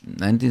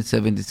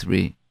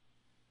 1973,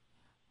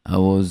 I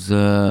was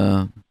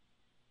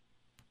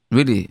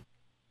really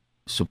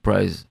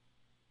surprised.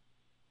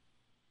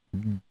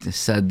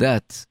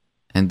 Sadat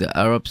and the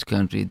Arab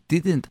country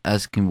didn't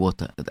ask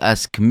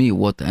me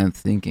what I'm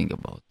thinking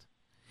about.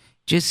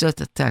 Just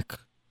attack.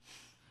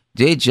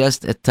 They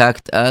just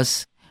attacked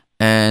us,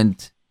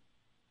 and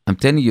I'm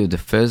telling you, the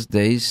first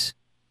days,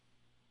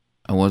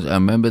 I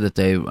remember that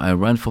I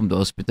ran from the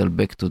hospital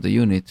back to the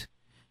unit,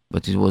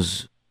 but it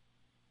was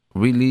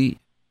really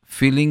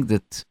feeling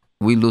that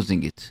we're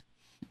losing it.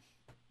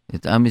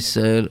 That Am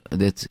Yisrael,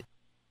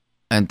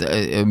 and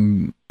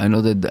I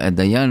know that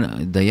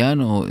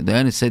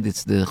Diane said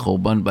it's the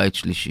Chorban Bayit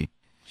Shlishi.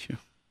 Sure.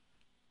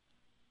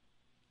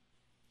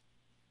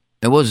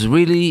 It was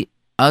really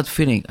hard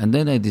feeling, and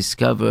then I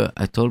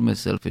told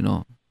myself, it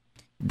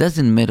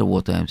doesn't matter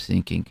what I'm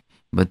thinking,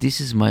 but this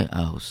is my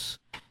house,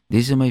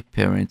 these are my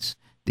parents,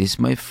 these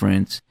are my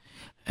friends,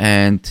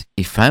 and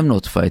if I'm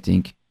not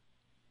fighting,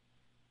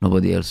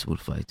 nobody else will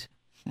fight.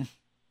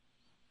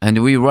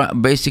 And we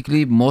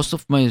basically, most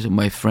of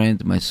my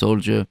friend, my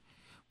soldier,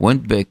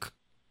 went back,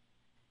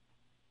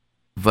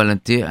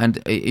 volunteer,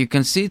 and you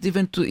can see it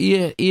even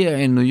here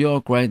in New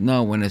York right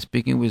now when I'm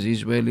speaking with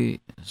Israeli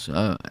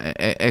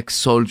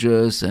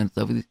ex-soldiers and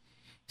stuff. He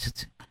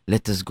said,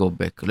 let us go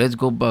back. Let's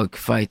go back,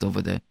 fight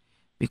over there.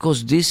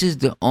 Because this is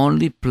the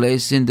only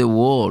place in the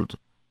world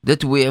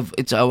that we have.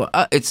 It's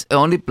it's the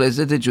only place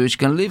that the Jewish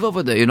can live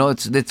over there.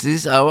 This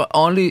is our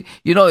only.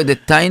 The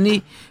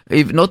tiny,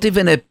 if not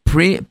even a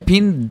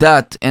pin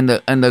dot and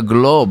a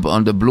globe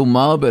on the blue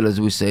marble,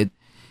 as we said.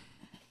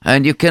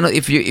 And you cannot,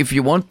 if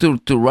you want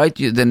to write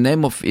the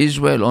name of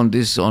Israel on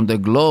the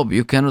globe,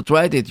 you cannot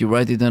write it. You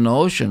write it in the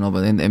ocean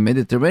over in the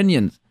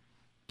Mediterranean.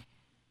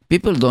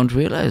 People don't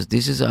realize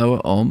this is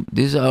our home,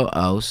 this is our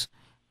house,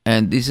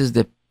 and this is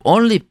the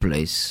only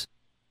place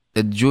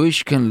that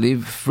Jewish can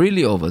live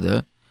freely over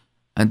there.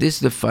 And this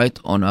is the fight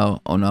on our.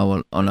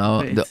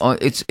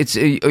 It's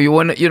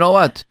you know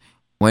what?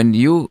 When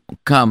you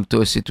come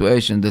to a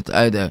situation that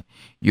either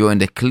you're in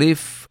the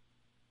cliff,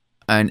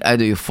 and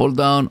either you fall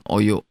down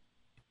or you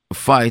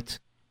fight,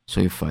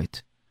 so you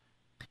fight.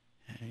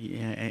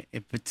 Yeah,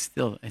 but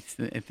still, I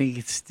think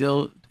it's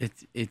still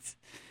it's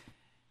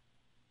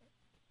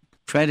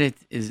credit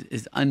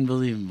is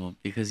unbelievable,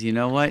 because you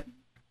know what,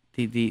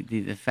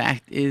 the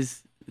fact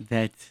is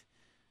that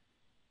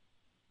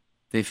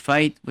they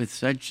fight with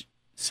such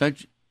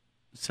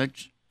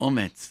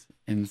omets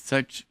and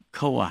such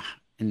koach,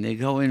 and they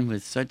go in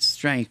with such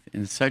strength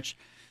and such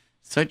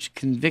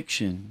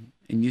conviction,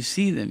 and you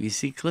see them, you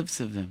see clips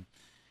of them,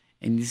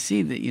 and you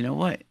see that, you know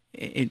what,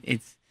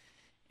 it's.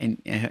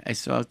 And I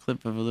saw a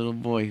clip of a little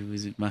boy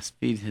who must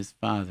feed his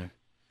father,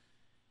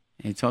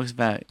 and he talks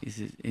about, he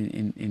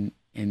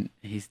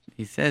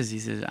says, he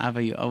says,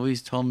 Abba, you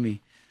always told me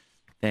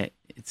that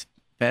it's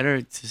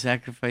better to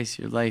sacrifice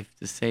your life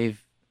to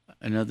save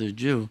another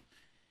Jew.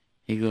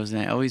 He goes,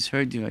 and I always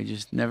heard you, I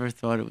just never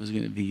thought it was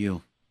going to be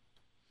you.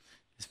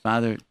 His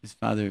father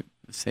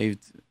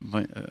saved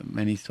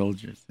many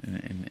soldiers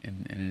in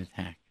an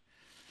attack.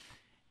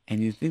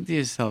 And you think to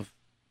yourself,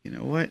 you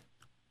know what?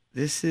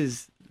 This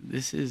is,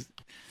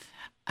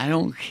 I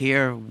don't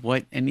care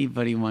what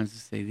anybody wants to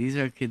say. These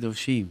are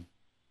Kiddushim.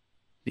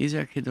 These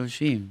are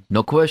Kiddushim.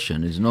 No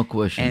question. There's no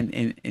question.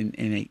 And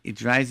it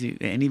drives you,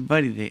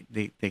 anybody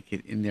that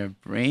could, in their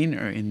brain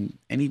or in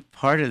any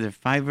part of their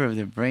fiber of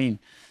their brain,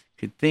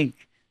 could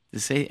think to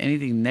say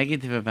anything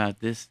negative about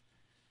this,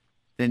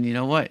 then you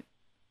know what?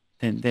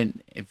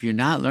 Then if you're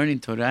not learning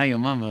Torah,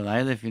 Yomam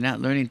V'Layla, if you're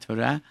not learning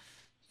Torah,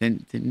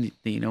 then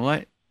you know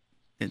what?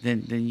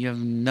 Then you have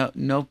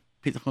no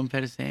pitachon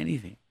to say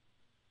anything.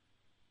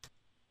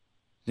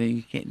 Then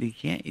you can't.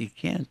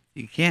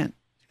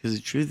 Because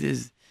the truth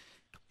is,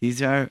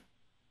 these are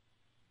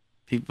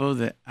people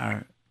that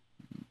are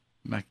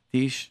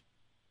makdish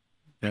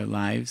their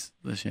lives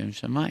l'shem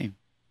shamayim.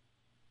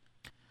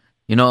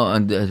 You know,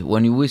 and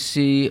when we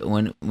see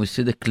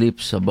the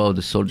clips about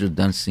the soldier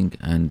dancing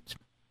and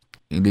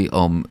the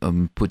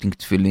putting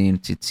tefillin,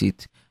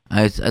 tzitzit,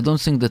 I don't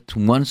think that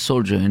one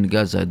soldier in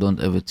Gaza don't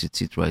have a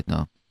tzitzit right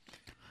now.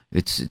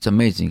 It's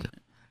amazing,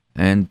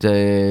 and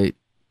you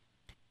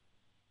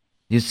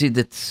see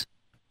that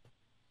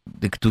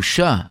the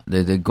kedusha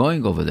that they're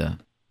going over there,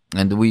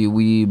 and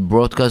we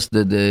broadcast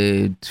the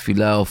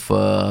tefillah of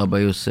Rabbi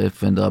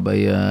Yosef and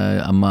Rabbi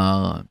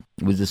Amar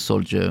with the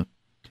soldier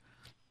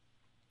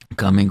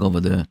coming over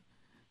there.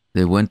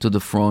 They went to the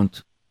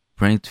front,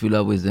 praying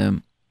tefillah with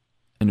them,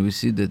 and we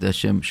see that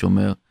Hashem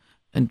shomer.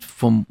 And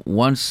from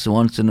once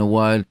in a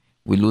while,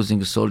 we're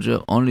losing a soldier,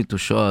 only to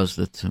show us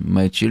that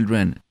my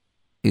children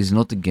is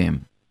not a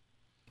game.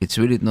 It's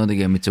really not a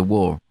game. It's a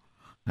war,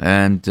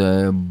 and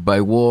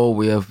by war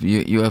we have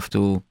you have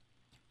to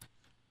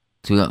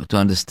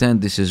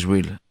understand this is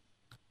real.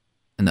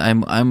 And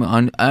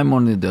I'm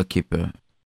only the keeper.